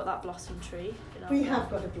we've got that blossom tree. We have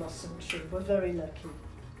got a blossom tree. We're very lucky.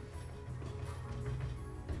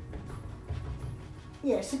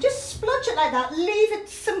 Yeah, so just splodge it like that. Leave it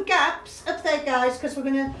some gaps up there, guys, because we're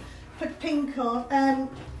going to put pink on,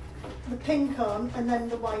 the pink on, and then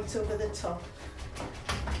the white over the top.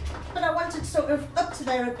 But I want it sort of up to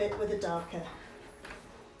there a bit with a darker.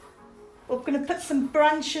 We're going to put some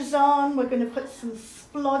branches on. We're going to put some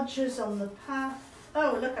splodges on the path.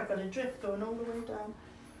 Oh, look, I've got a drip going all the way down.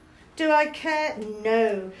 Do I care?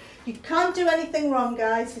 No. You can't do anything wrong,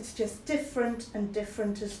 guys. It's just different, and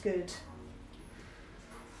different is good.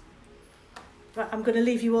 Right, I'm going to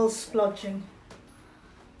leave you all splodging.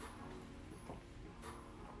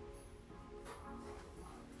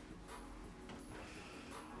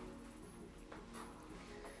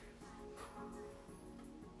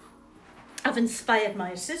 I've inspired my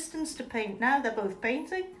assistants to paint now. They're both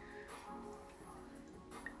painting.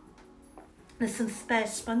 There's some spare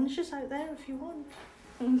sponges out there if you want.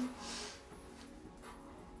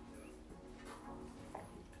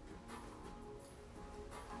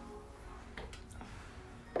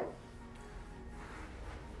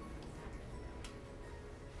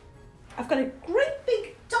 I've got a great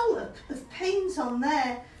big dollop of paint on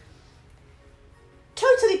there.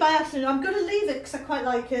 Totally by accident. I'm going to leave it because I quite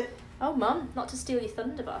like it. Oh, Mum, not to steal your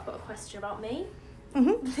thunder, but I've got a question about me.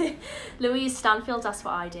 Mm-hmm. Louise Stanfield asked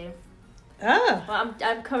what I do. Ah. Well,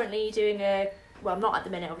 I'm currently doing well, I'm not at the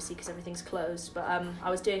minute, obviously, because everything's closed, but I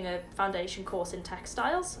was doing a foundation course in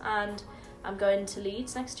textiles, and I'm going to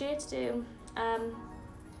Leeds next year to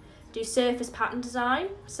do surface pattern design,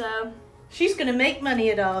 so... She's going to make money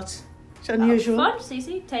at art. It's unusual. Fun,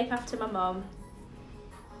 Cece, take after my mum.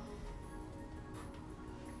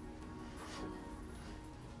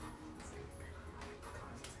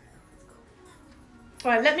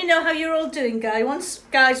 Right, let me know how you're all doing, guys.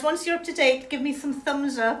 Once you're up to date, give me some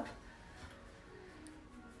thumbs up.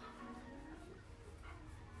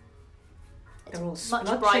 It's They're all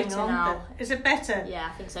much brighter aren't now. they? Is it better? Yeah,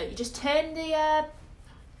 I think so. You just turn the,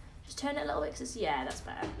 just turn it a little bit, because yeah, that's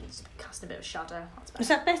better. It's casting a bit of shadow. That's better. Is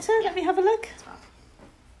that better? Yeah. Let me have a look. That's fine.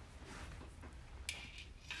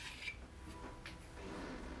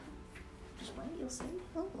 Just wait, you'll see.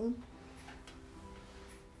 Oh.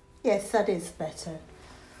 Yes, that is better.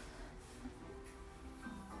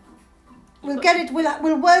 We'll get it.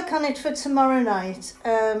 We'll work on it for tomorrow night.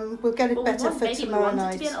 We'll get it better for tomorrow night. Maybe we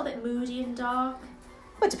want it to be a little bit moody and dark.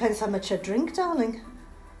 Well, it depends how much I drink, darling.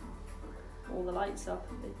 All the lights up.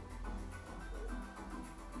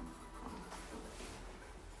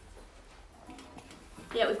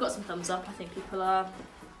 Yeah, we've got some thumbs up. I think people are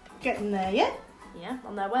Getting there, yeah? Yeah,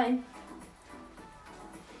 on their way.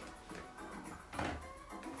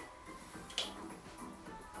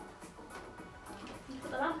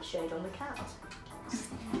 Put the lampshade on the cat.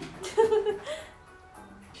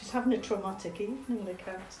 She's having a traumatic evening, the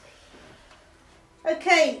cat.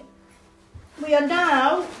 Okay, we are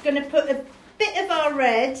now going to put a bit of our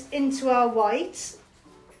red into our white.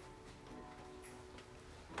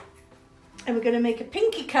 And we're going to make a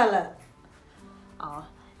pinky colour. Ah,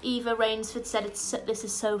 Eva Rainsford said this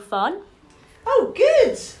is so fun. Oh,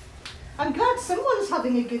 good. I'm glad someone's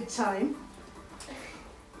having a good time.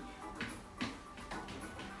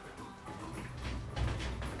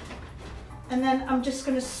 And then I'm just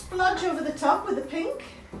going to splodge over the top with the pink.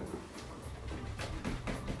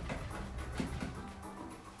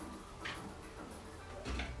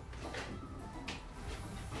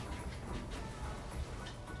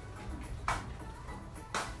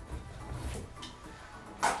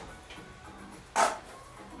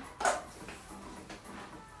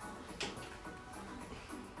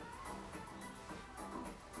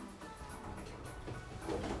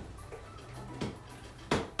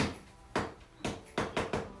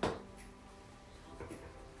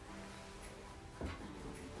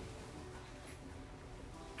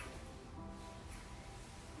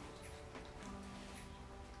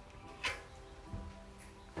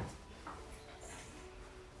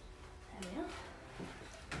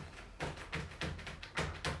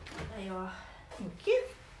 There you are. Thank you.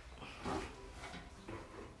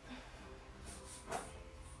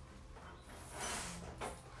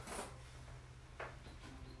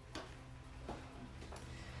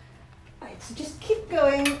 Right, so just keep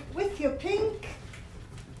going with your pink.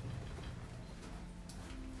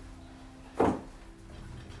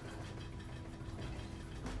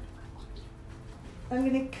 I'm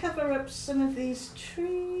going to cover up some of these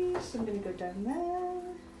trees. I'm going to go down there.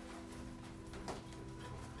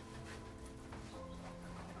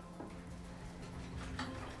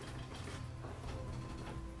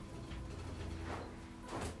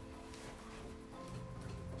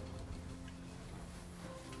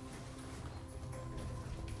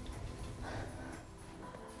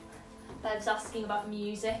 Bev's asking about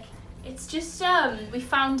music. It's just we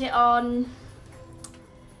found it on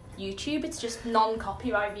YouTube. It's just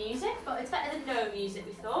non-copyright music, but it's better than no music,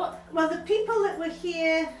 we thought. Well, the people that were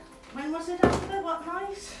here, when was it, Amber? What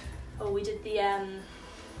night? Oh, we did the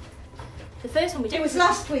first one we did. It was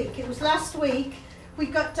last week. It was last week. We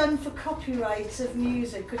got done for copyright of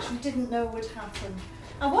music, which we didn't know would happen.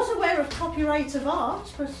 I was aware of copyright of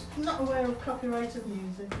art, but not aware of copyright of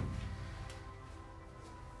music.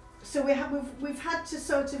 So we've had to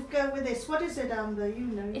sort of go with this. What is it, Amber? You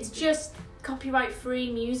know. It's just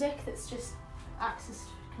copyright-free music that's just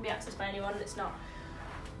can be accessed by anyone. It's not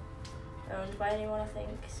owned by anyone, I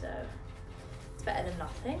think. So it's better than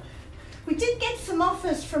nothing. We did get some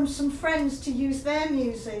offers from some friends to use their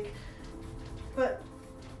music, but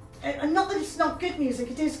and not that it's not good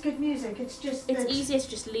music. It is good music. It's just it's easier to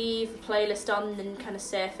just leave the playlist on than kind of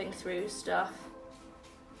surfing through stuff.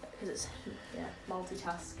 Because it's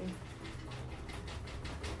multitasking.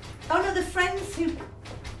 Oh no, the friends who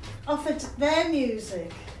offered their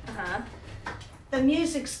music. The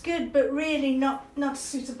music's good, but really not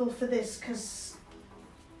suitable for this because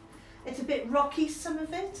it's a bit rocky, some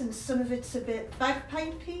of it, and some of it's a bit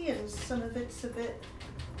bagpipey, and some of it's a bit.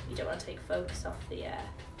 You don't want to take focus off the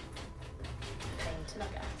painting, I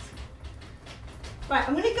guess. Right,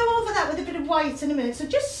 I'm going to go over that with a bit of white in a minute. So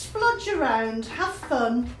just splodge around, have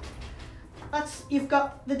fun. You've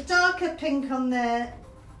got the darker pink on there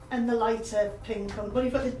and the lighter pink on. Well,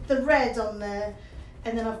 you've got the red on there,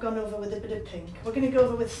 and then I've gone over with a bit of pink. We're going to go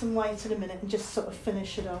over with some white in a minute and just sort of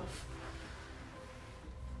finish it off.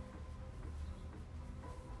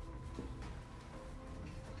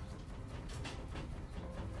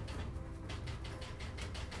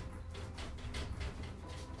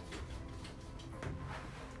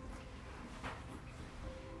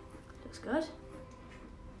 Looks good.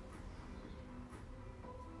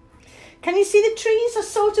 Can you see the trees are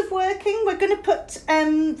sort of working? We're going to put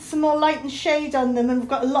some more light and shade on them, and we've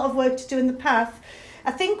got a lot of work to do in the path.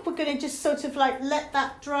 I think we're going to just sort of like let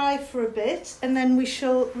that dry for a bit, and then we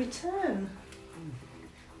shall return.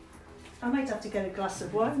 I might have to get a glass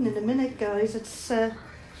of wine in a minute, guys. It's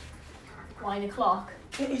wine o'clock.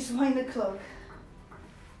 It is wine o'clock.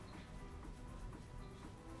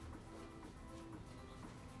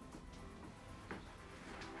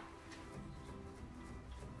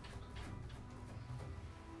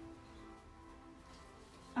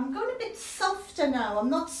 I'm going a bit softer now. I'm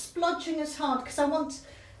not splodging as hard because I want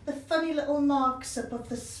the funny little marks up of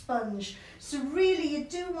the sponge. So really you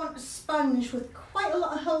do want a sponge with quite a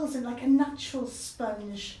lot of holes in, like a natural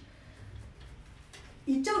sponge.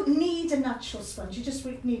 You don't need a natural sponge, you just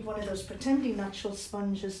need one of those pretending natural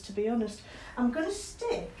sponges, to be honest. I'm going to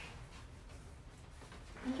stick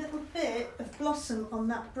a little bit of blossom on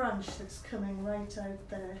that branch that's coming right out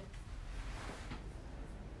there.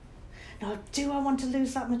 Now, do I want to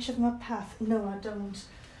lose that much of my path? No, I don't.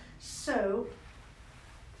 So,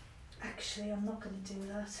 actually, I'm not going to do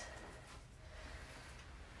that.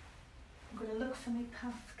 I'm going to look for my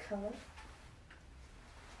path colour.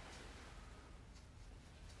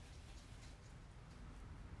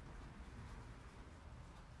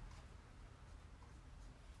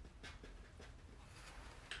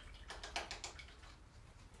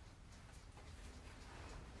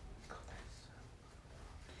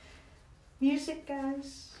 Music,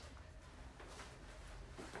 guys.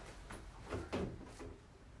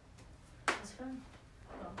 That's fun.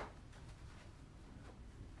 Oh.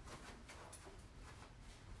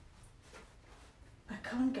 I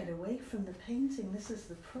can't get away from the painting. This is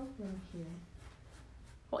the problem here.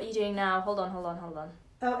 What are you doing now? Hold on.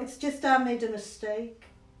 Oh, it's just I made a mistake.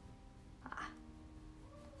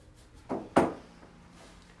 I'm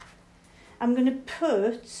going to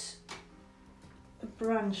put a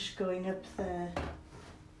branch going up there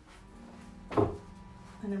and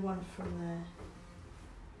then one from there,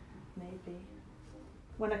 maybe.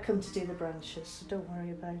 When I come to do the branches, so don't worry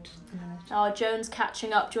about it. Oh, Joan's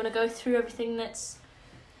catching up. Do you want to go through everything that's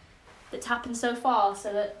happened so far,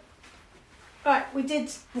 so that... Right, we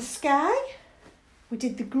did the sky, we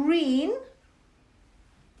did the green,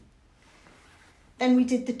 then we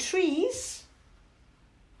did the trees,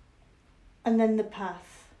 and then the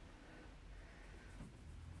path.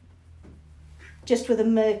 Just with a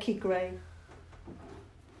murky grey.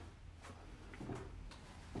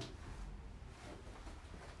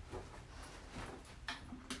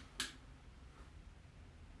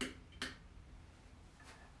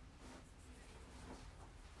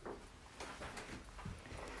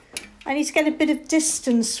 I need to get a bit of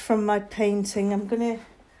distance from my painting. I'm going to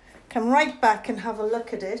come right back and have a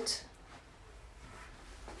look at it.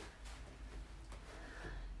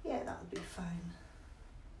 Yeah, that'll be fine.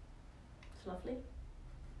 It's lovely.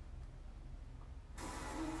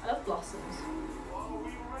 I love blossoms.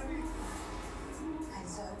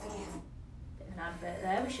 Bit of an advert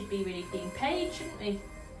there. We should be really being paid, shouldn't we?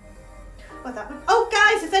 Well, that would... Oh,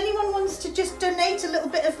 guys, if anyone wants to just donate a little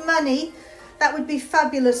bit of money, that would be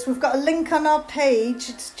fabulous. We've got a link on our page.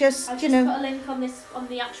 It's just, I've you just know... put a link on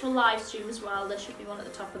the actual live stream as well. There should be one at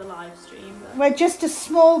the top of the live stream. But... We're just a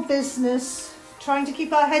small business trying to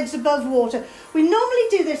keep our heads above water. We normally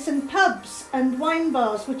do this in pubs and wine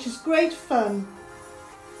bars, which is great fun.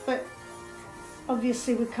 But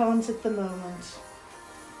obviously we can't at the moment.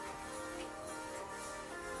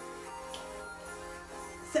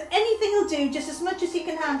 So anything will do, just as much as you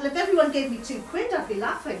can handle. If everyone gave me £2, I'd be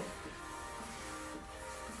laughing.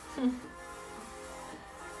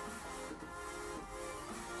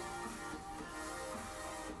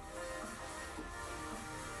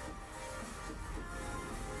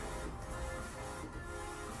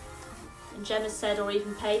 And Gemma said, or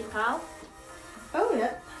even PayPal. Oh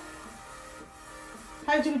yeah.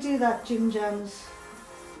 How do we do that, Jim Jams?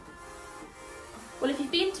 Well, if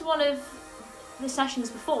you've been to one of the sessions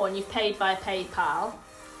before and you've paid via PayPal,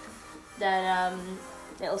 then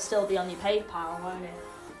it'll still be on your PayPal, won't it?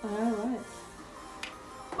 Oh, right.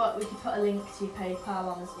 But we could put a link to your PayPal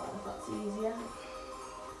on as well, if that's easier.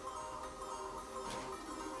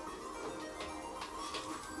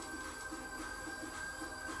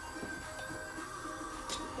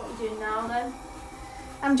 What are you doing now then?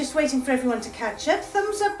 I'm just waiting for everyone to catch up.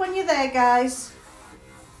 Thumbs up when you're there, guys.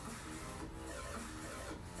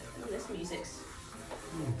 Oh, this music's...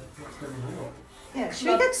 Yeah, should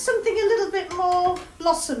we get something a little bit more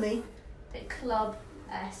blossomy? a bit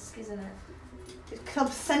club-esque, isn't it? It's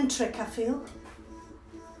club-centric, I feel.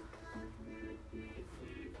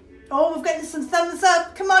 Oh, we're getting some thumbs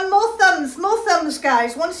up. Come on, more thumbs,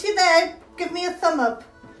 guys. Once you're there, give me a thumb up.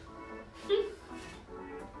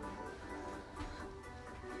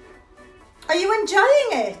 Are you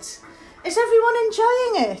enjoying it? Is everyone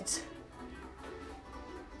enjoying it?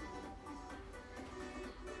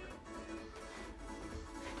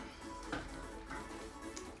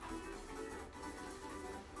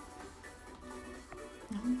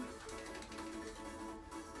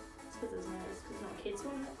 It's because it's not a kids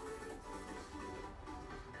one.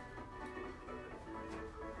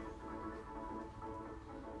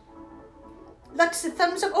 Lots of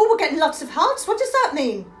thumbs up. Oh, we're getting lots of hearts. What does that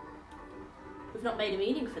mean? We've not made a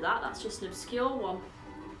meaning for that. That's just an obscure one.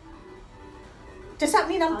 Does that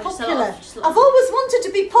mean I'm Oh, just a popular? lot of- I've always wanted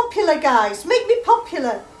to be popular, guys. Make me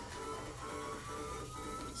popular.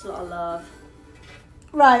 It's a lot of love.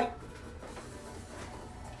 Right.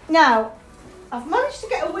 Now, I've managed to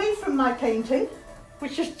get away from my painting,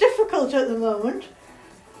 which is difficult at the moment.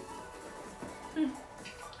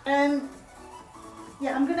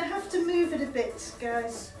 Yeah, I'm going to have to move it a bit,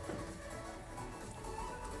 guys.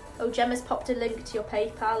 Oh, Gemma's popped a link to your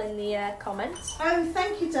PayPal in the comments. Oh,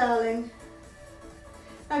 thank you, darling.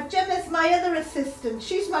 Now, Gemma's my other assistant.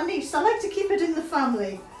 She's my niece. I like to keep it in the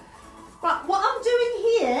family. Right, what I'm doing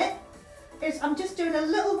here is I'm just doing a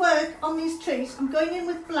little work on these trees. I'm going in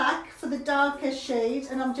with black for the darker shade,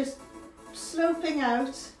 and I'm just sloping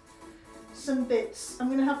out some bits. I'm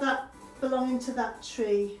going to have that belonging to that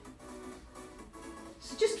tree.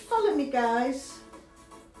 So just follow me, guys.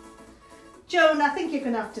 Joan, I think you're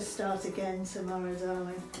going to have to start again tomorrow,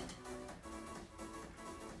 darling.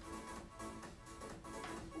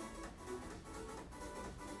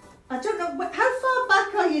 I don't know, how far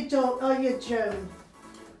back are you, Joan?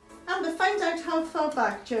 Amber, find out how far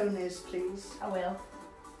back Joan is, please. I will.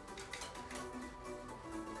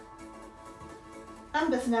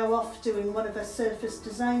 Amber's now off doing one of her surface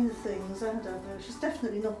design things. I don't know, she's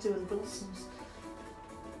definitely not doing blossoms.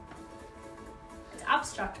 It's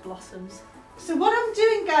abstract blossoms. So what I'm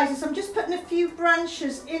doing, guys, is I'm just putting a few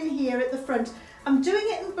branches in here at the front. I'm doing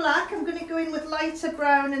it in black. I'm going to go in with lighter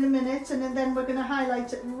brown in a minute, and then we're going to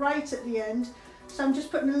highlight it right at the end. So I'm just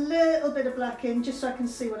putting a little bit of black in just so I can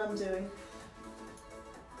see what I'm doing.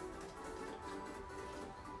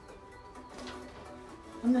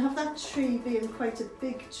 I'm going to have that tree being quite a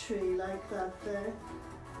big tree like that there.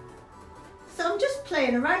 So I'm just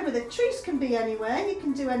playing around with it. Trees can be anywhere. You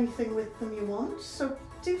can do anything with them you want. So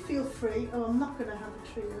do feel free. Oh, I'm not going to have a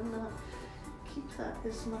tree. I'm not. Keep that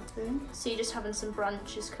as my thing. So you're just having some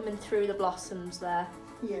branches coming through the blossoms there.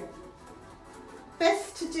 Yeah.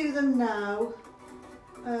 Best to do them now.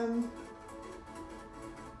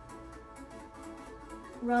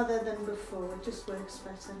 Rather than before. It just works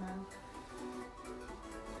better now.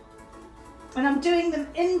 And I'm doing them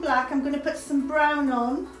in black. I'm going to put some brown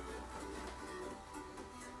on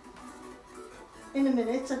in a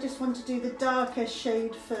minute. I just want to do the darker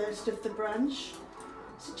shade first of the branch.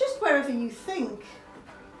 So just wherever you think.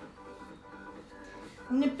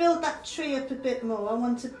 I'm going to build that tree up a bit more. I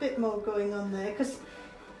want a bit more going on there because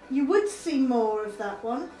you would see more of that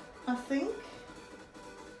one, I think.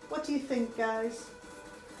 What do you think, guys?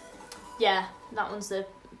 Yeah, that one's the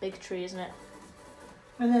big tree, isn't it?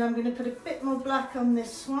 And then I'm going to put a bit more black on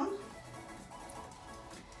this one.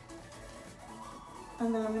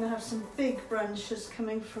 And then I'm going to have some big branches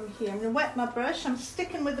coming from here. I'm going to wet my brush. I'm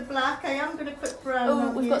sticking with the black. I am going to put brown on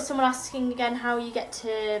Oh, we've here. got someone asking again how you get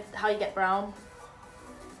brown.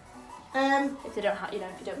 If they don't have,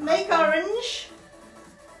 if you don't Make have brown. orange.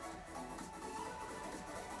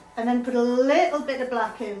 And then put a little bit of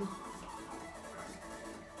black in.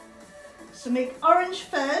 So make orange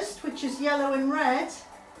first, which is yellow and red.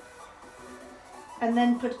 And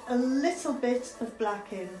then put a little bit of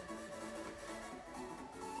black in.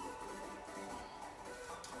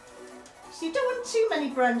 So you don't want too many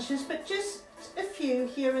branches, but just a few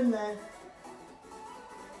here and there.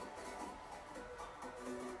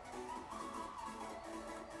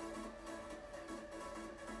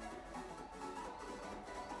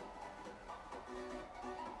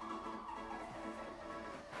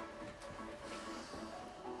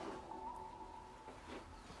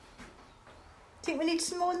 Think we need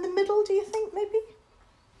some more in the middle, do you think, maybe?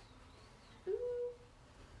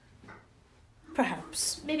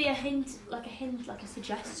 Perhaps. Maybe a hint, like a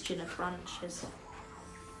suggestion of branches.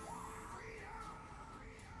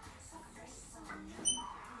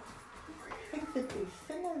 I think they'd be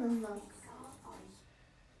thinner than that.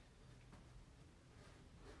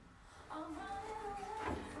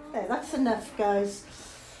 There, that's enough, guys.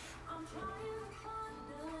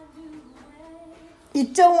 You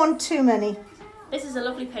don't want too many. This is a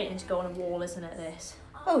lovely painting to go on a wall, isn't it, this?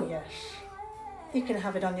 Oh, yes. You can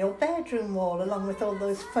have it on your bedroom wall along with all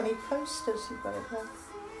those funny posters you've got it there.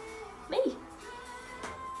 Me?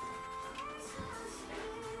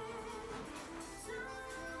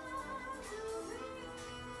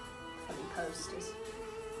 Funny posters.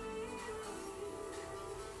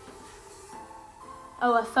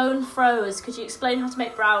 Oh, a phone froze. Could you explain how to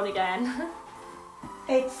make brown again?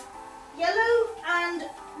 It's yellow and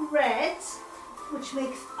red, which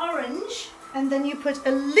makes orange, and then you put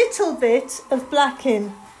a little bit of black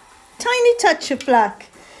in. Tiny touch of black.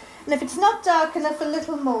 And if it's not dark enough, a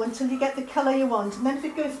little more until you get the colour you want. And then if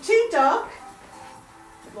it goes too dark,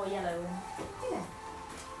 A bit more yellow. yeah.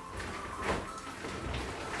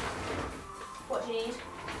 What do you need?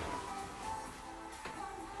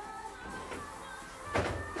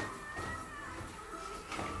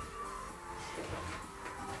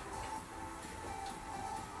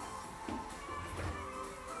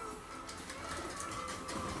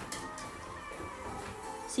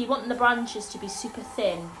 So you want the branches to be super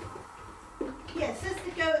thin. Yes,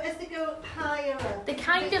 as they go higher up. They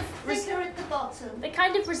kind of thicker at the bottom. They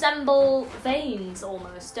kind of resemble veins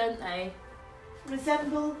almost, don't they?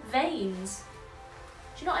 Resemble Veins.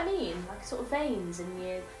 Do you know what I mean? Like sort of veins in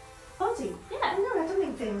your... body. Yeah. No, I don't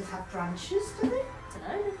think things have branches, do they?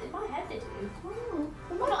 I don't know. In my head they do. Oh,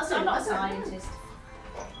 I'm not a scientist.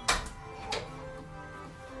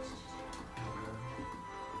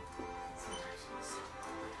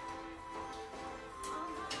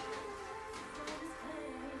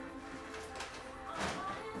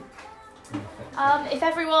 If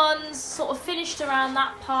everyone's sort of finished around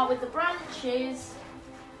that part with the branches,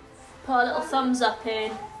 put a little thumbs up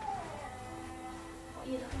in. What are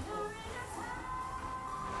you looking for?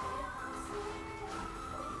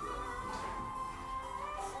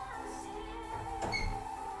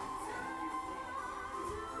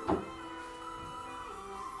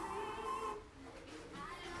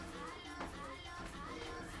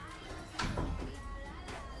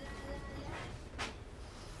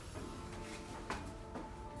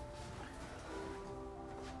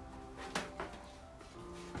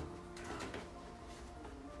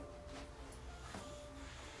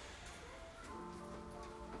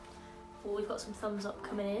 Well, we've got some thumbs up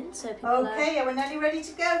coming in, so people Okay, yeah, we're nearly ready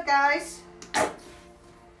to go, guys.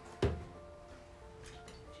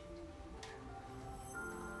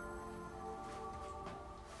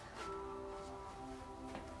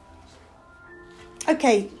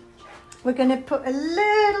 Okay, we're going to put a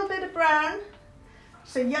little bit of brown,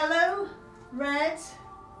 so yellow, red,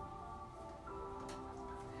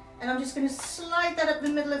 and I'm just going to slide that up the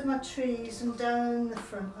middle of my trees and down the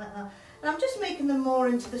front like that. And I'm just making them more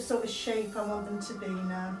into the sort of shape I want them to be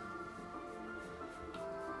now.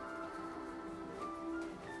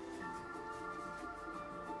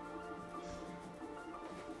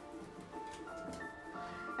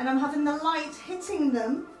 And I'm having the light hitting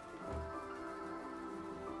them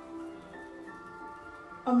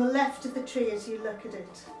on the left of the tree as you look at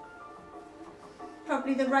it.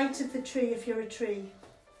 Probably the right of the tree if you're a tree.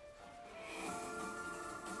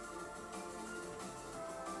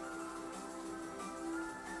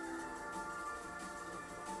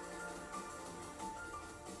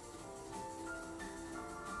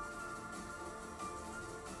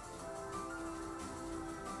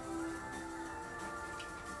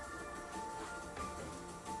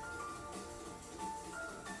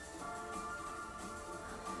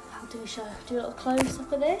 Do a little close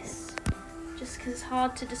up of this, just because it's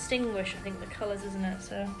hard to distinguish, I think, the colours, isn't it?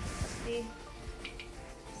 So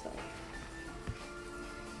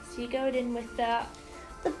you're going in with that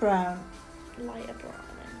the brown, lighter brown.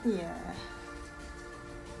 Yeah.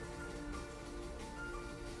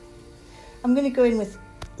 I'm going to go in with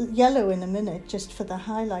yellow in a minute just for the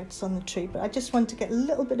highlights on the tree, but I just want to get a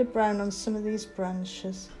little bit of brown on some of these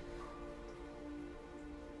branches.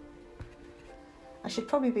 I should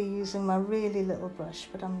probably be using my really little brush,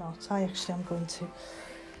 but I'm not. I'm going to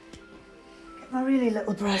get my really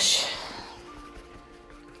little brush.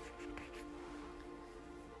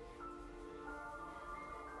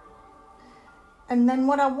 And then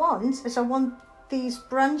what I want is these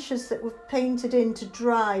branches that we've painted in to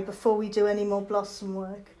dry before we do any more blossom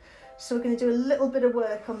work. So we're going to do a little bit of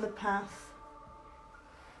work on the path.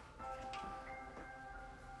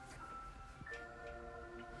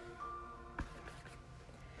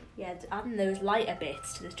 Yeah, adding those lighter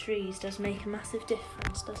bits to the trees does make a massive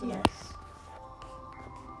difference, doesn't it? Yes.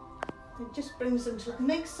 It just brings them to,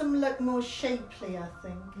 makes them look more shapely, I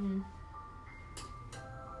think. Mm.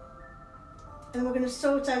 And we're going to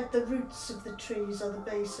sort out the roots of the trees or the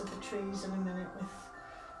base of the trees in a minute with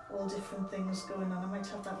all different things going on. I might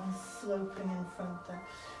have that one sloping in front there.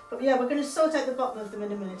 But yeah, we're going to sort out the bottom of them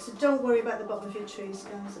in a minute, so don't worry about the bottom of your trees,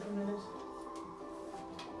 guys, at the minute.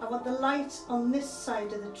 I want the light on this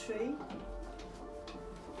side of the tree.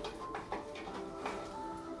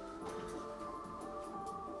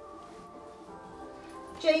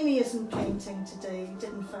 Jamie isn't painting today, he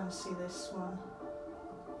didn't fancy this one.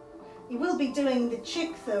 He will be doing the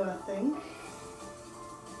chick though, I think.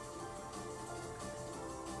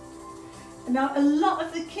 And now a lot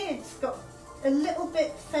of the kids got a little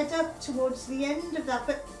bit fed up towards the end of that,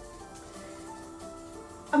 but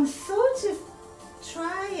I'm sort of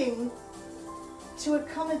trying to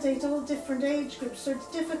accommodate all different age groups, so it's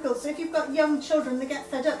difficult. So if you've got young children, they get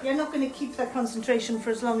fed up, you're not going to keep their concentration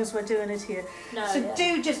for as long as we're doing it here. No, so yeah.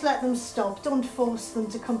 Do just let them stop. Don't force them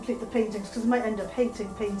to complete the paintings, because they might end up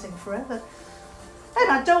hating painting forever.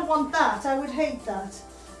 And I don't want that. I would hate that.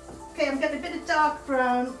 Okay, I'm getting a bit of dark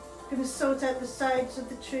brown. I'm going to sort out the sides of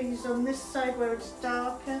the trees on this side where it's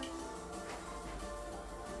darker.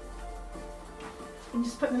 I'm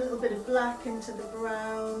just putting a little bit of black into the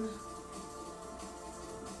brown.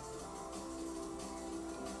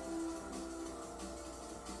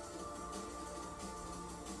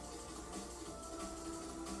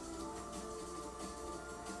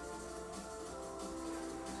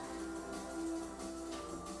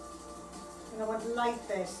 And I want light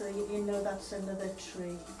there so that you know that's another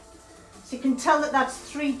tree. So you can tell that that's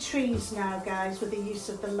 3 trees now, guys, with the use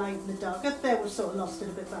of the light and the dark. Up there we've sort of lost it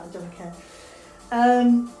a bit, but I don't care.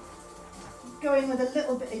 Go in with a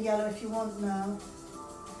little bit of yellow if you want now.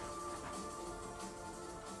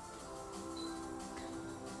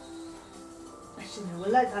 you know,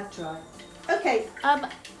 we'll let that dry. Okay.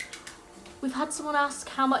 We've had someone ask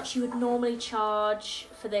how much you would normally charge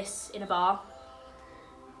for this in a bar.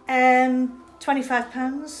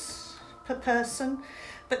 £25 per person,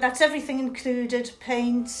 but that's everything included,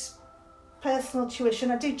 paint, personal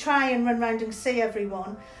tuition. I do try and run round and see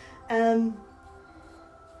everyone. Yeah,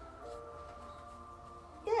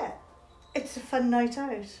 it's a fun night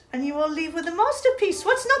out, and you all leave with a masterpiece.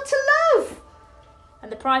 What's not to love?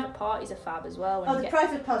 And the private parties are fab as well. The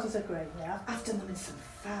private parties are great, yeah. I've done them in some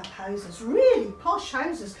fab houses, really posh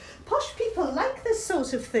houses. Posh people like this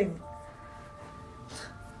sort of thing.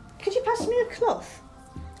 Could you pass me a cloth?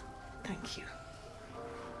 Thank you.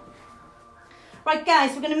 Right,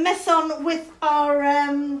 guys, we're going to mess on with our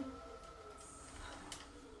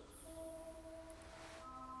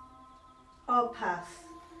path.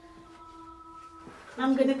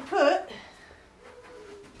 I'm going to put...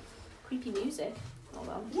 Creepy music. Hold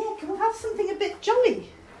on. Yeah, can we have something a bit jolly?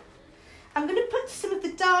 I'm going to put some of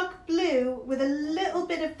the dark blue with a little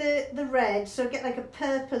bit of the red, so I get like a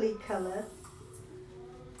purpley colour.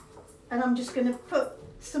 And I'm just going to put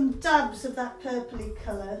some dabs of that purpley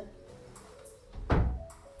colour.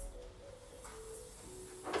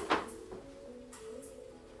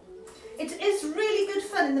 It is really good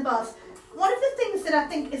fun in the bath. One of the things that I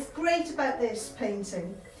think is great about this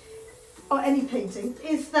painting, or any painting,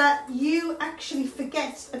 is that you actually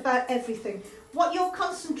forget about everything. What you're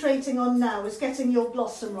concentrating on now is getting your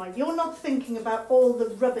blossom right. You're not thinking about all the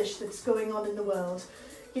rubbish that's going on in the world.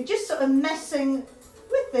 You're just sort of messing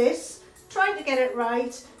with this, trying to get it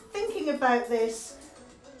right, thinking about this.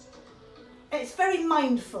 It's very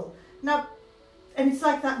mindful. Now, and it's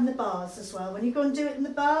like that in the bars as well. When you go and do it in the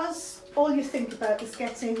bars, all you think about is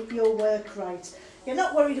getting your work right. You're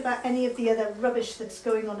not worried about any of the other rubbish that's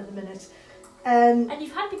going on at the minute. And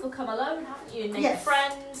you've had people come alone, haven't you? And make yes.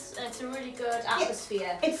 friends, and it's a really good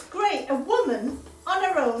atmosphere. It's great. A woman on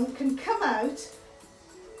her own can come out,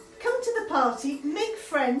 come to the party, make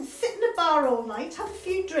friends, sit in a bar all night, have a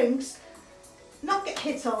few drinks, not get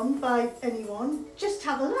hit on by anyone, just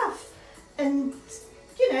have a laugh and,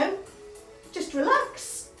 you know, just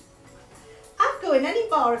relax. I'd go in any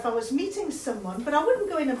bar if I was meeting someone, but I wouldn't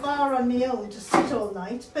go in a bar on my own to sit all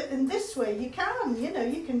night. But in this way you can, you know,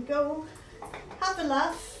 you can go have a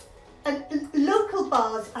laugh. And local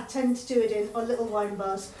bars I tend to do it in, or little wine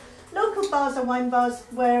bars. Local bars are wine bars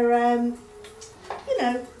where, you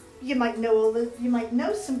know, you might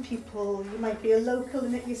know some people, you might be a local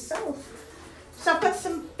in it yourself. So I've got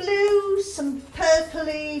some blue, some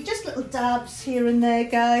purpley, just little dabs here and there,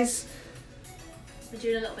 guys. We're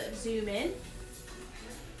doing a little bit of zoom in.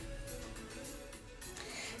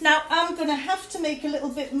 Now I'm going to have to make a little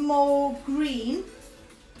bit more green.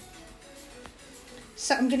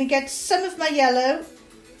 So I'm going to get some of my yellow.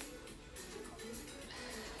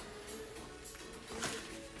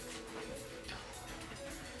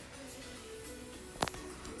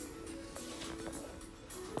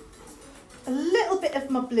 A little bit of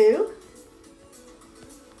my blue.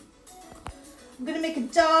 I'm going to make a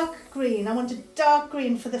dark green. I want a dark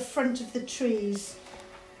green for the front of the trees.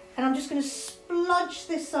 And I'm just going to splodge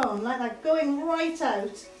this on like that, going right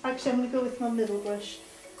out. Actually, I'm going to go with my middle brush.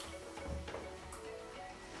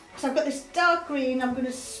 So I've got this dark green, I'm going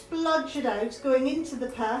to splodge it out, going into the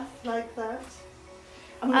path like that.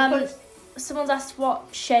 I'm going to put... Someone's asked what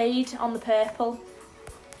shade on the purple.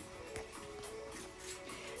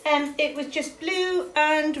 It was just blue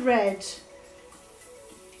and red.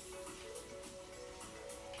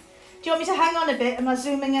 Do you want me to hang on a bit? Am I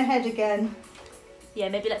zooming ahead again? Yeah,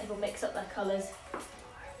 maybe let people mix up their colours.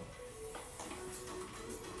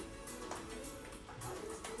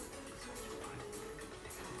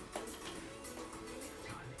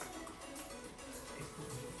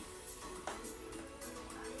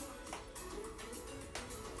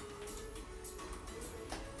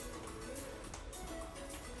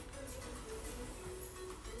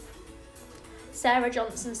 Sarah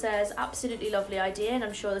Johnson says, absolutely lovely idea, and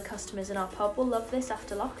I'm sure the customers in our pub will love this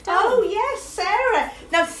after lockdown. Oh, yes, Sarah.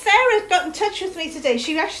 Now, Sarah got in touch with me today.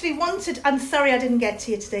 She actually wanted... I'm sorry I didn't get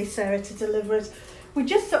to you today, Sarah, to deliver it. We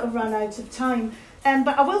just sort of ran out of time.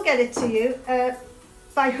 But I will get it to you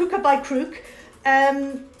by hook or by crook.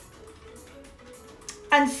 And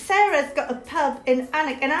Sarah's got a pub in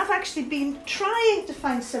Alnwick, and I've actually been trying to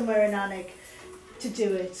find somewhere in Alnwick to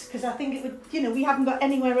do it, because I think it would, you know, we haven't got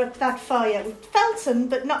anywhere up that far yet. We've Felton,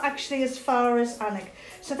 but not actually as far as Alnwick.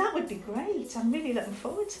 So that would be great. I'm really looking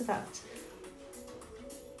forward to that.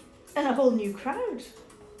 And a whole new crowd.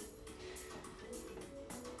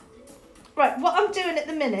 Right, what I'm doing at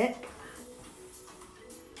the minute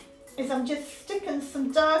is I'm just sticking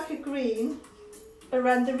some darker green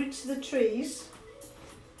around the roots of the trees.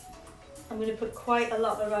 I'm going to put quite a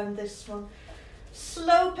lot around this one.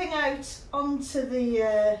 Sloping out onto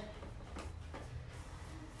the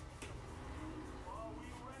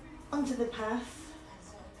path.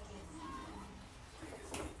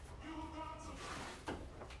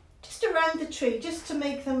 Just around the tree, just to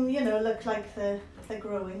make them, you know, look like they're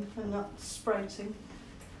growing and not sprouting.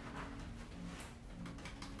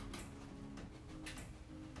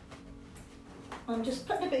 I'm just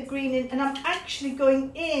putting a bit of green in, and I'm actually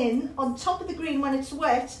going in on top of the green when it's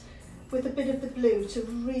wet with a bit of the blue to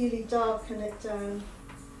really darken it down.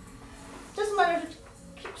 Doesn't matter if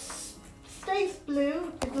it stays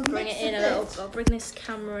blue, it'll bring it in a little. I'll bring this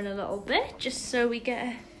camera in a little bit just so we get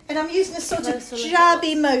a... And I'm using a sort of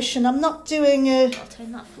jabby motion. I'm not doing a... I'll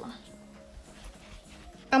turn that flat.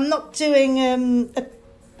 I'm not doing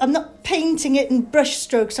I'm not painting it in brush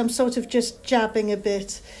strokes. I'm sort of just jabbing a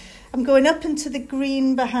bit. I'm going up into the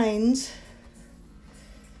green behind,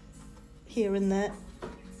 here and there,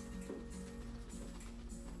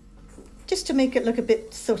 just to make it look a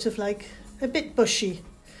bit sort of like a bit bushy.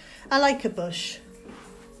 I like a bush.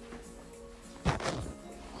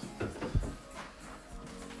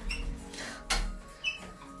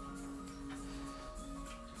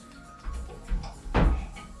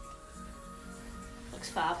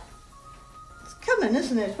 Looks fab. It's coming,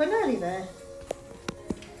 isn't it? We're nearly there.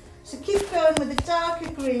 So keep going with the darker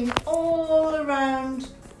green all around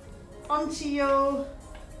onto your,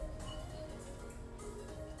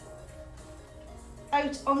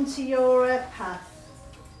 out onto your path.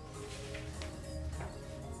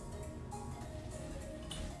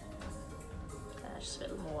 Just a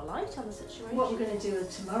bit more light on the situation. What we're going to do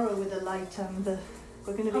tomorrow with the light, Amber?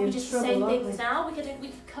 We're going to be in just trouble, the same aren't things we? now. We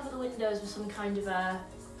could cover the windows with some kind of a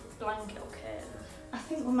blanket or curtain. I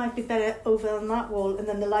think we might be better over on that wall, and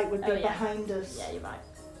then the light would be behind us. Yeah, you're right.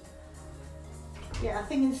 Yeah, I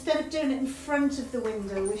think instead of doing it in front of the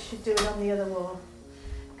window, we should do it on the other wall.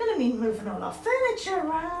 We're going to need moving all our furniture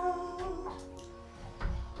around.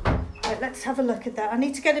 Right, let's have a look at that. I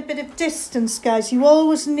need to get a bit of distance, guys. You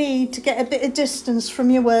always need to get a bit of distance from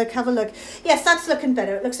your work. Have a look. Yes, that's looking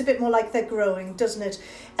better. It looks a bit more like they're growing, doesn't it?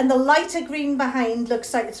 And the lighter green behind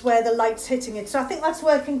looks like it's where the light's hitting it. So I think that's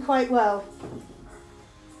working quite well.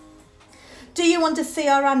 Do you want to see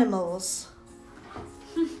our animals?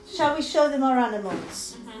 Shall we show them our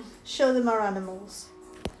animals? Mm-hmm. Show them our animals.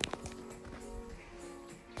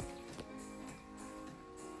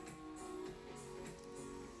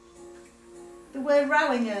 They were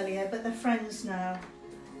rowing earlier, but they're friends now.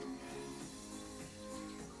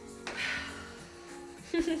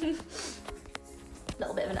 Little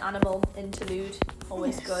bit of an animal interlude,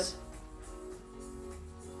 always good.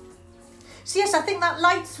 So yes, I think that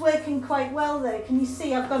light's working quite well there. Can you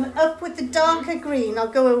see? I've gone up with the darker green. I'll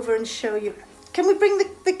go over and show you. Can we bring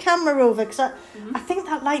the camera over? Because I think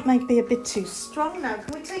that light might be a bit too strong now.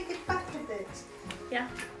 Can we take it back a bit? Yeah.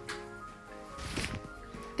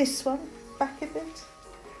 This one, back a bit.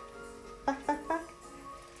 Back, back, back.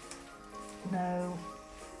 No.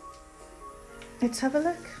 Let's have a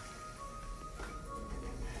look.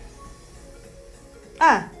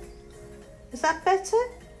 Ah, is that better?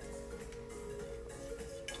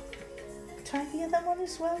 Try the other one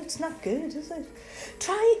as well. It's not good, is it?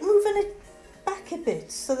 Try moving it back a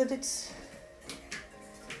bit so that it's...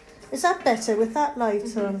 Is that better with that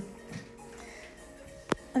light on?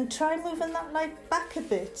 And try moving that light back a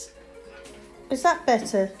bit. Is that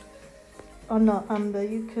better? Or not, Amber?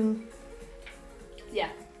 You can... Yeah.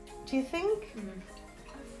 Do you think?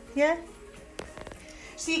 Yeah?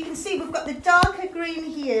 So you can see we've got the darker green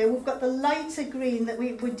here, we've got the lighter green that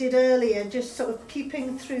we did earlier, just sort of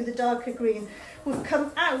peeping through the darker green. We've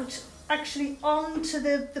come out actually onto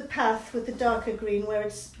the path with the darker green where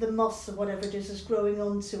it's the moss or whatever it is growing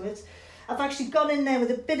onto it. I've actually gone in there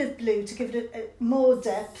with a bit of blue to give it a more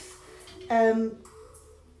depth.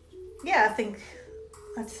 Yeah, I think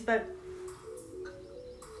that's about...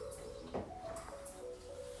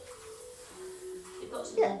 Got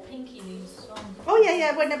some more pinky leaves as well. Oh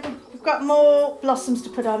yeah, we've got more blossoms to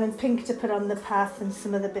put on and pink to put on the path and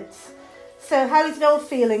some other bits. So how is it all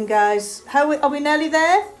feeling, guys? Are we nearly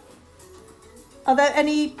there? Are there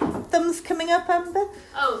any thumbs coming up, Amber?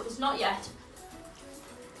 Oh, it's not yet.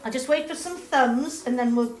 I'll just wait for some thumbs and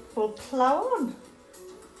then we'll plough on.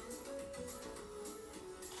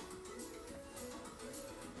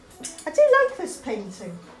 I do like this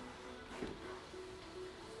painting.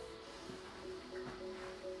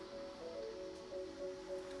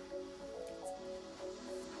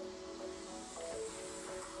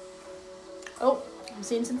 Oh, I'm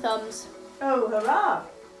seeing some thumbs. Oh, hurrah!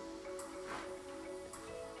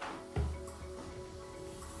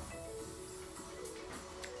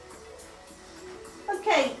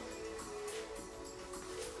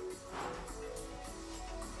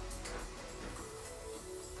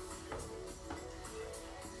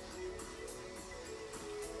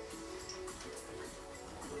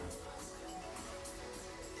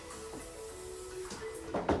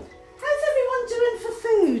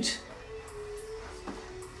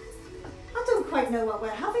 quite know what we're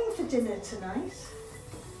having for dinner tonight.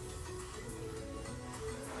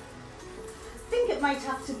 I think it might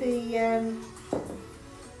have to be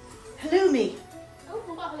halloumi. Oh,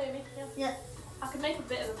 what about halloumi? Yeah. Yeah. I could make a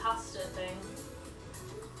bit of a pasta thing.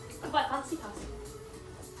 Quite fancy pasta.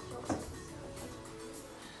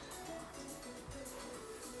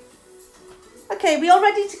 Okay, we all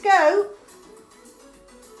ready to go?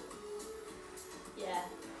 Yeah.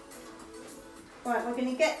 Right, we're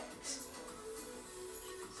going to get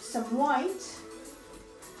some white.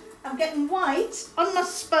 I'm getting white on my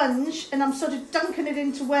sponge and I'm sort of dunking it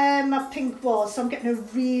into where my pink was. So I'm getting a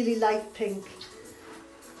really light pink,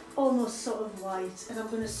 almost sort of white. And I'm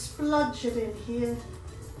going to splodge it in here.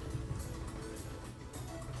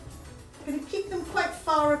 I'm going to keep them quite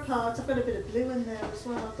far apart. I've got a bit of blue in there as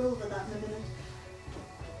well. I'll go over that in a minute.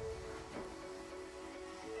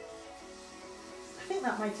 I think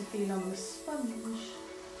that might have been on the sponge.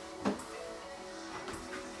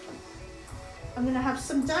 I'm going to have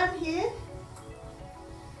some down here.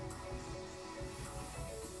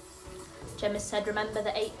 Gemma said, remember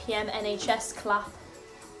the 8 PM NHS clap.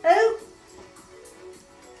 Oh!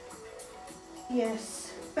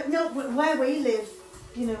 Yes. But no, where we live,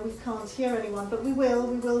 you know, we can't hear anyone, but we will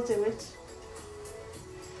do it.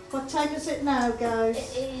 What time is it now, guys?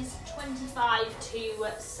 It is 25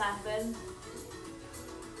 to 7.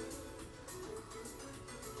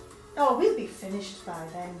 Oh, we'll be finished by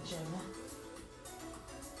then, Gemma.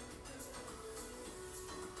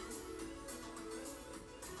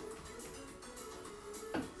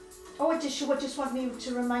 Oh, I just want me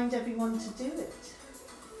to remind everyone to do it.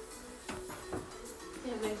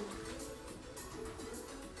 Yeah, maybe.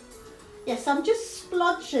 Yes, I'm just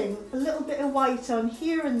splodging a little bit of white on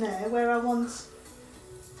here and there where I want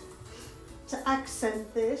to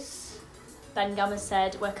accent this. Ben Gamma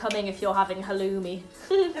said, we're coming if you're having halloumi.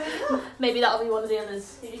 Maybe that'll be one of the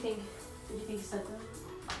others. Who do you think? Who do you think said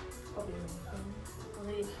that? Probably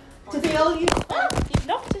me. Do they all use You've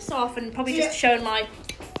knocked us off and probably just shown my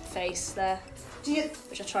face there,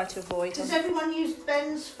 which I try to avoid. Does everyone use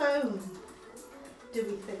Ben's phone, do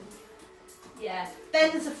we think? Yeah.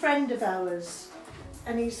 Ben's a friend of ours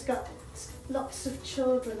and he's got lots of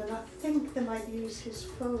children and I think they might use his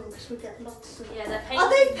phone because we get lots of... Yeah, they're painting. Are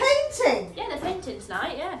they painting? Yeah, they're painting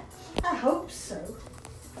tonight, yeah. I hope so.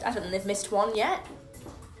 I don't think they've missed one yet.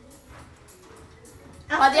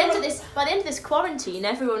 By the end of this quarantine,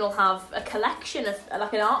 everyone will have a collection of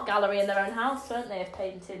like an art gallery in their own house, won't they, of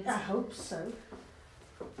paintings? I hope so.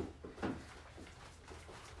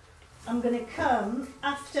 I'm going to come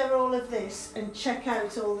after all of this and check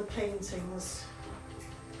out all the paintings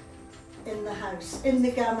in the house, in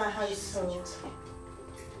the Gamma household.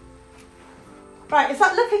 Right, is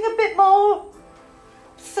that looking a bit more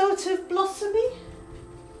sort of blossomy?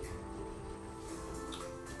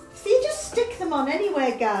 So you just stick them on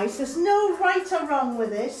anywhere, guys. There's no right or wrong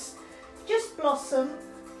with this. Just blossom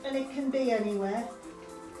and it can be anywhere.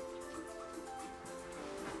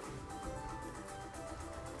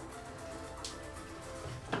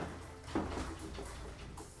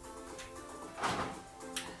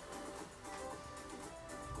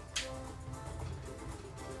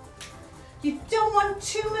 You don't want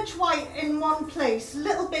too much white in one place.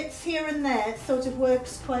 Little bits here and there sort of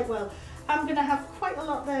works quite well. I'm going to have quite a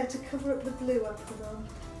lot there to cover up the blue I put on.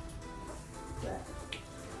 There.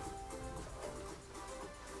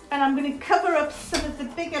 And I'm going to cover up some of the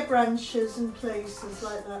bigger branches and places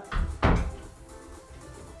like that.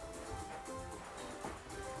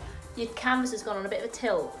 Your canvas has gone on a bit of a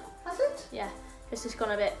tilt. Has it? Yeah, it's just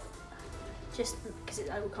gone a bit, just because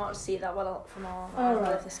I can't see it that well from our All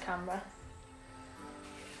right. of this camera.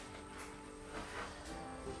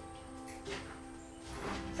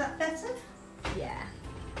 Is that better? Yeah.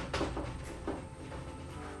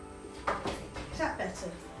 Is that better?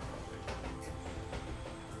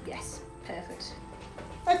 Yes, perfect.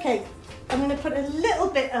 Okay, I'm going to put a little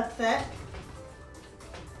bit up there.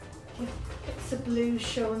 Bits of blue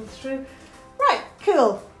showing through. Right,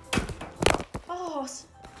 cool. Oh,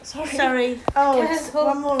 sorry. Sorry. Oh,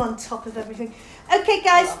 I'm all on top of everything. Okay,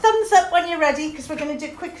 guys, thumbs up when you're ready because we're going to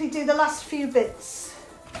quickly do the last few bits.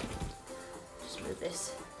 Just with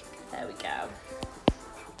this. There we go.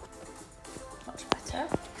 Much better.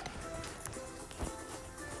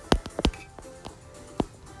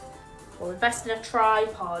 We'll invest in a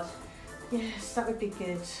tripod. Yes, that would be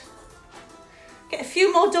good. Get a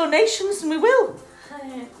few more donations and we will.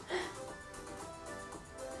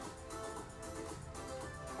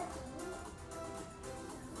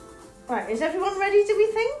 Right, is everyone ready, do we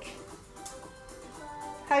think?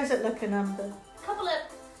 How's it looking, Amber? Couple of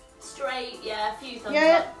straight, yeah, a few thumbs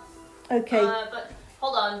Yeah. up. Okay. But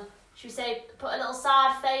hold on. Should we say put a little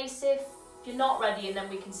sad face if you're not ready, and then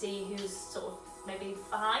we can see who's sort of maybe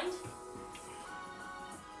behind?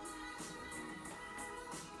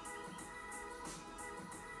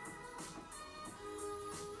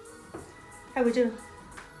 How we doing?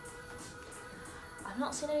 I've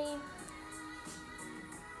not seen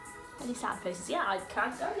any sad faces. Yeah, I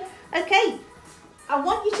can't go yet. Okay. I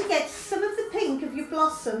want you to get some of the pink of your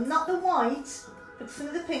blossom, not the white, but some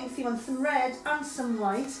of the pink. So you want some red and some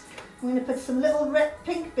white. I'm going to put some little red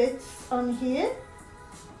pink bits on here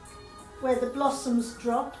where the blossoms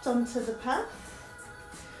dropped onto the path.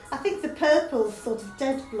 I think the purple's sort of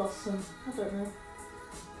dead blossom. I don't know.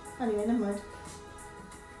 Anyway, never mind.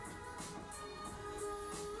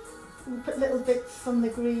 We'll put little bits on the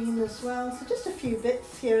green as well. So just a few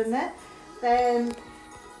bits here and there. Then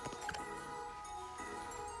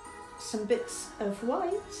some bits of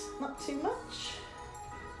white, not too much.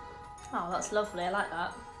 Oh, that's lovely. I like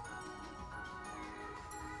that.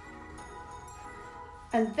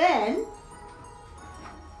 And then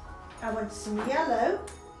I want some yellow,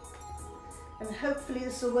 and hopefully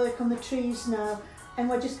this will work on the trees now. And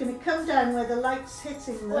we're just going to come down where the light's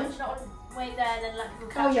hitting them. Wait, not wait there and then let people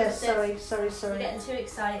catch up. Oh yes, with sorry. We're getting too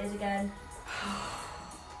excited again.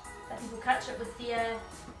 Let people catch up with the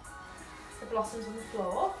blossoms on the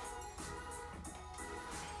floor.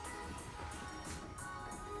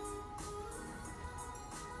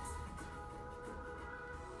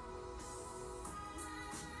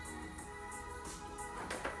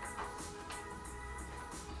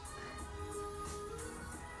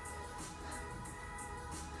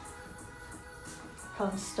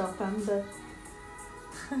 Can't stop, Amber.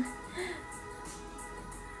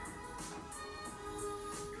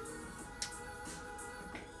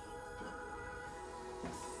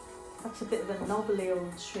 That's a bit of a knobbly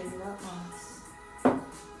old tree, that one.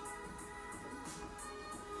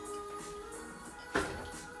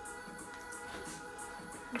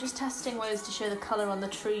 I'm just testing ways to show the colour on the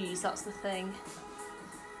trees, that's the thing.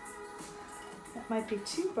 That might be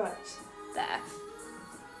too bright. There.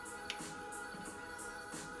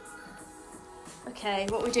 Okay,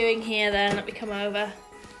 what we're doing here then, let me come over.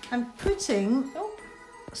 I'm putting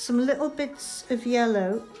some little bits of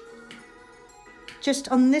yellow just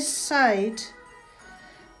on this side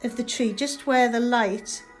of the tree, just where the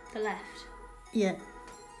light... The left. Yeah.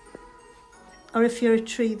 Or if you're a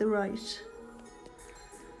tree, the right.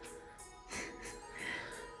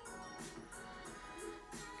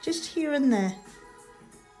 Just here and there.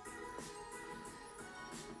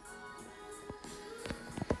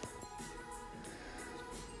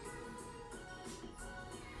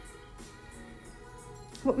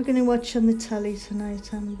 What we're going to watch on the telly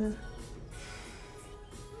tonight, Amber?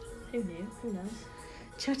 Who knew? Who knows?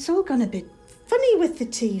 It's all gone a bit funny with the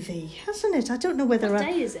TV, hasn't it? I don't know whether What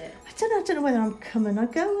day is it? I don't know whether I'm coming or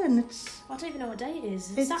going. I don't even know what day it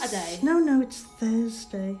is. It's Saturday. No, it's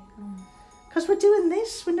Thursday. Because we're doing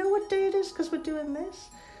this. We know what day it is because we're doing this.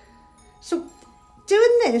 So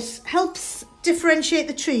doing this helps differentiate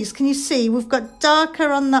the trees. Can you see? We've got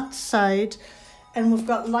darker on that side and we've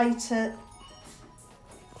got lighter.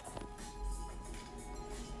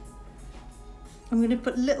 I'm going to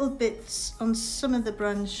put little bits on some of the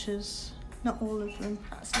branches, not all of them.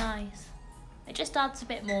 That's nice. It just adds a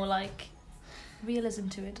bit more like realism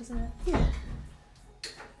to it, doesn't it? Yeah.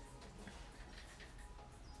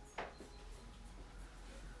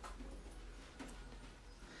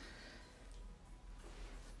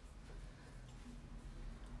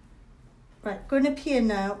 Right, going up here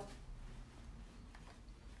now.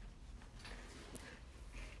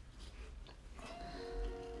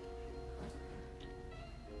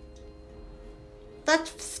 That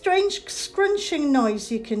strange scrunching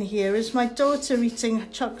noise you can hear is my daughter eating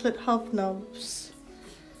chocolate hobnobs.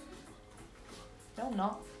 No, I'm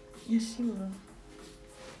not. Yes, you are.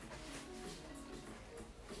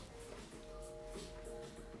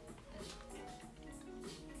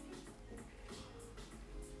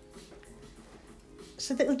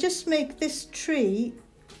 So that'll just make this tree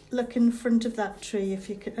look in front of that tree if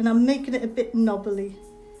you can. And I'm making it a bit knobbly.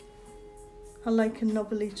 I like a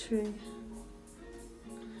knobbly tree.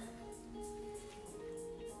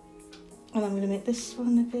 And I'm going to make this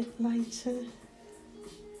one a bit lighter.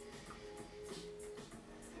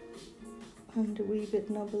 And a wee bit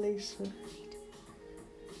knobbly, so.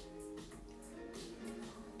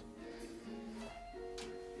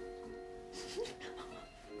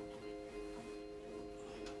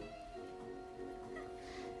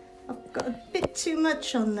 I've got a bit too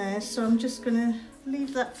much on there, so I'm just going to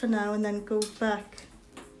leave that for now and then go back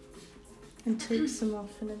and take some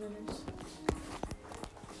off in a minute.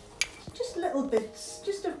 little bits,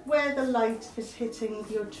 just of where the light is hitting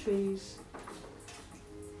your trees.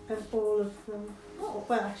 And all of them. Oh,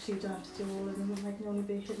 well, actually, you don't have to do all of them. It might only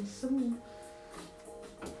be hitting some.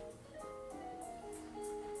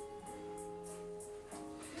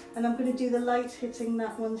 And I'm going to do the light hitting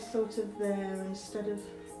that one sort of there instead of.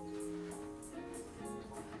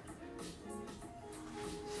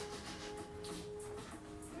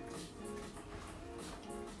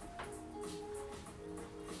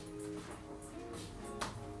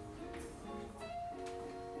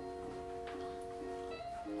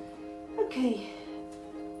 Okay,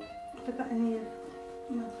 have I got any of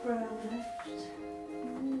my brown left?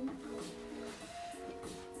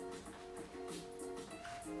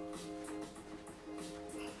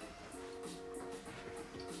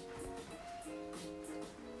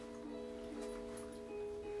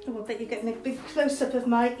 Oh, I bet you're getting a big close-up of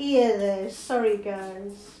my ear there. Sorry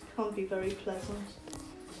guys, can't be very pleasant.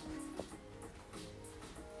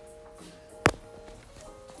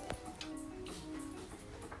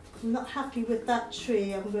 I'm not happy with that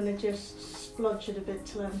tree. I'm going to just splodge it a bit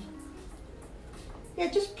till I'm...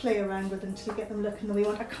 Yeah, just play around with them until you get them looking the way you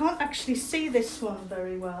want. I can't actually see this one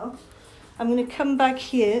very well. I'm going to come back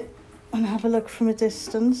here and have a look from a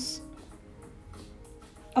distance.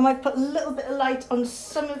 I might put a little bit of light on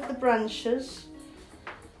some of the branches.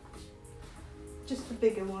 Just the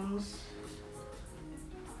bigger ones.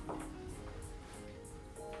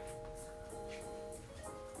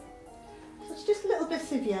 Just little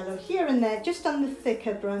bits of yellow here and there, just on the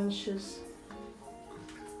thicker branches.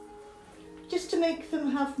 Just to make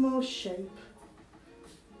them have more shape.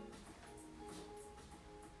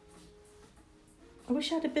 I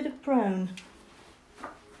wish I had a bit of brown. You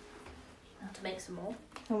have to make some more.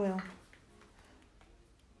 I will.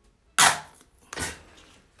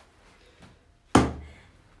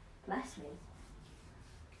 Bless me.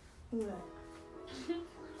 Right.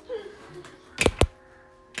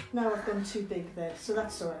 Now I've gone too big there, so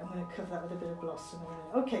that's all right. I'm going to cover that with a bit of blossom.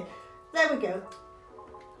 Okay, there we go.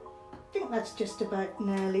 I think that's just about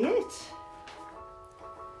nearly it.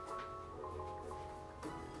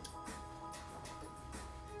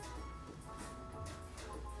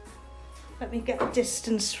 Let me get a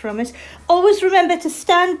distance from it. Always remember to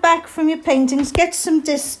stand back from your paintings, get some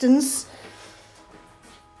distance,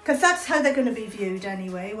 because that's how they're going to be viewed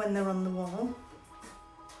anyway when they're on the wall.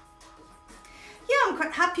 Yeah, I'm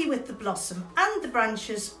quite happy with the blossom and the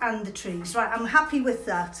branches and the trees. Right, I'm happy with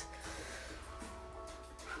that.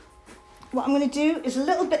 What I'm going to do is a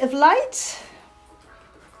little bit of light,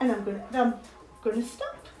 and I'm going to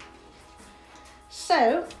stop.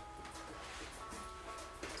 So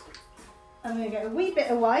I'm going to get a wee bit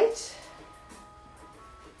of white.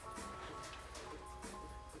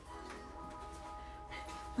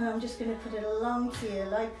 And I'm just going to put it along here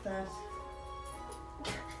like that.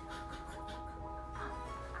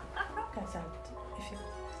 Guys, out if you.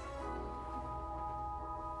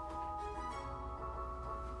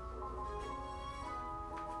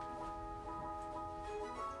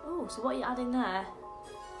 Oh, so what are you adding there?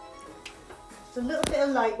 It's a little bit of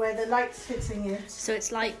light where the light's hitting it. So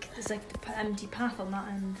it's like there's like the empty path on that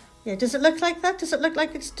end. Yeah, does it look like that? Does it look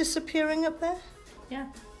like it's disappearing up there? Yeah.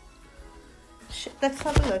 Let's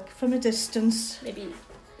have a look from a distance. Maybe,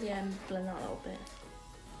 yeah, blend that a little bit.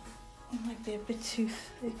 It might be a bit too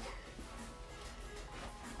thick.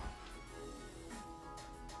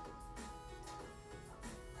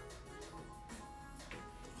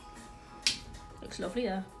 Looks lovely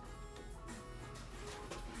though.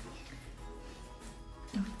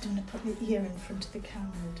 I don't want to put the ear in front of the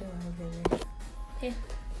camera, do I really? Here.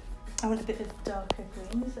 I want a bit of darker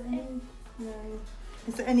green. Is there any? No.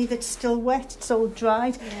 Is there any that's still wet? It's all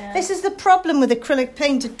dried. Yeah. This is the problem with acrylic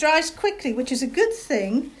paint. It dries quickly, which is a good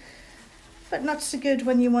thing, but not so good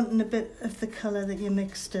when you're wanting a bit of the colour that you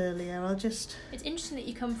mixed earlier. It's interesting that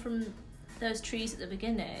you come from those trees at the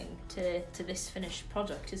beginning to this finished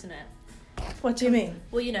product, isn't it? What do you mean?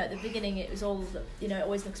 Well, you know, at the beginning it was all, you know, it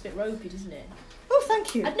always looks a bit ropey, doesn't it? Oh,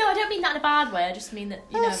 thank you. No, I don't mean that in a bad way. I just mean that,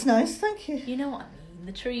 you know. That's nice, thank you. You know what I mean.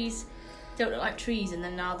 The trees don't look like trees, and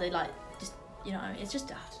then now they like just, you know what I mean. It's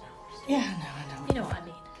just, I don't know. Yeah, I know. You know what I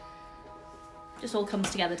mean. Just all comes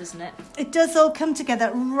together, doesn't it? It does all come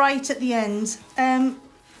together right at the end.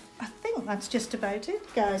 I think that's just about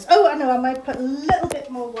it, guys. Oh, I know, I might put a little bit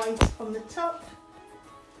more white on the top.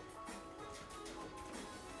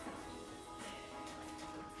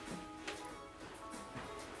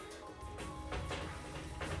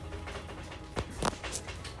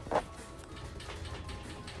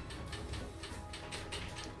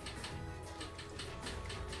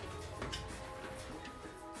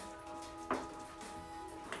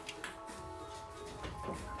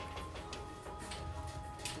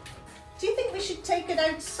 should take it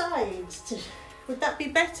outside. Would that be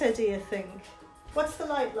better, do you think? What's the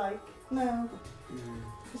light like? No.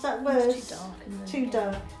 Is that worse? It's too dark. Isn't it? Too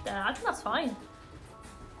dark. I think that's fine.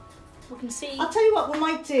 We can see. I'll tell you what we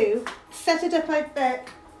might do. Set it up out there.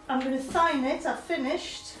 I'm going to sign it. I've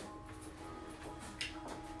finished.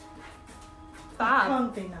 That Fab.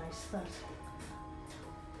 can't be nice, that.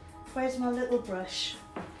 Where's my little brush?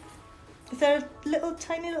 Is there a little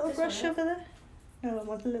tiny little brush over there? No, I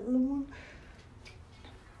want a little one.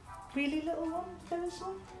 Really little one? There is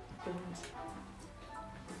one? Brilliant.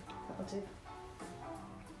 That'll do.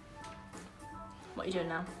 What are you doing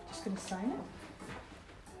now? Just going to sign it.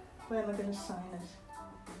 Where am I going to sign it?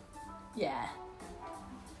 Yeah.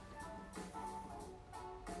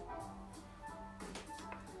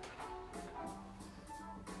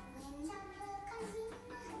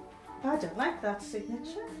 I don't like that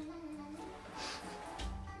signature.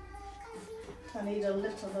 I need a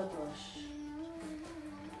littler brush.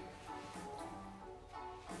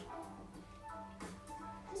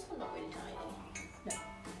 This one's not really tiny. No.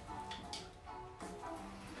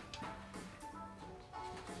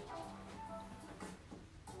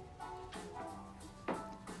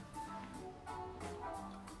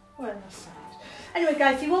 Well, that's signed. Anyway,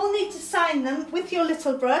 guys, you all need to sign them with your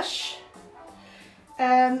little brush.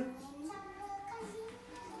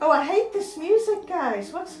 Oh, I hate this music,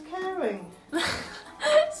 guys. What's occurring?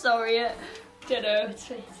 Sorry, don't know. It's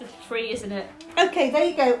free, isn't it? Okay, there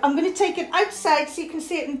you go. I'm going to take it outside so you can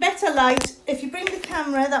see it in better light. If you bring the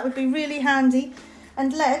camera, that would be really handy.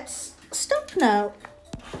 And let's stop now.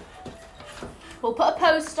 We'll put a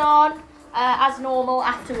post on as normal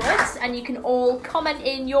afterwards, and you can all comment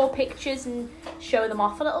in your pictures and show them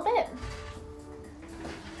off a little bit.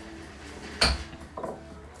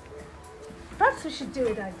 Perhaps we should do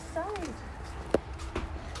it outside.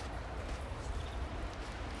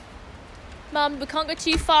 Mum, we can't go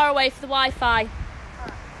too far away for the Wi-Fi.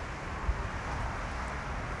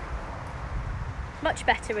 Much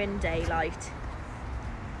better in daylight.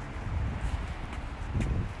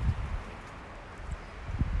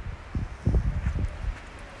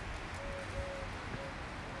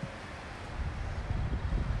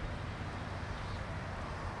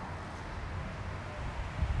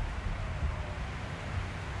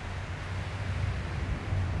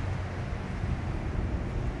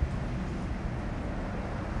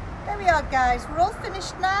 There we are, guys. We're all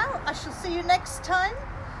finished now. I shall see you next time.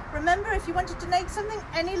 Remember, if you want to donate something,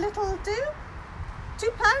 any little will do. £2,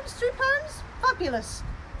 £3, fabulous.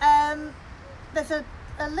 There's a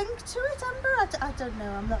link to it, Amber? I don't know.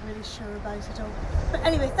 I'm not really sure about it all. But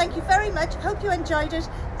anyway, thank you very much. Hope you enjoyed it.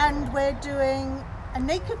 And we're doing a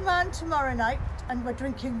naked man tomorrow night, and we're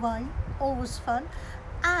drinking wine. Always fun.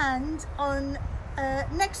 And on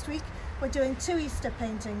next week, we're doing 2 Easter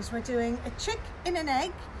paintings. We're doing a chick in an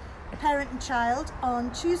egg, parent and child, on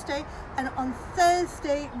Tuesday, and on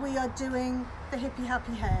Thursday we are doing the hippie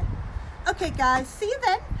happy hare. Okay guys, see you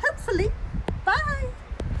then, hopefully. Bye.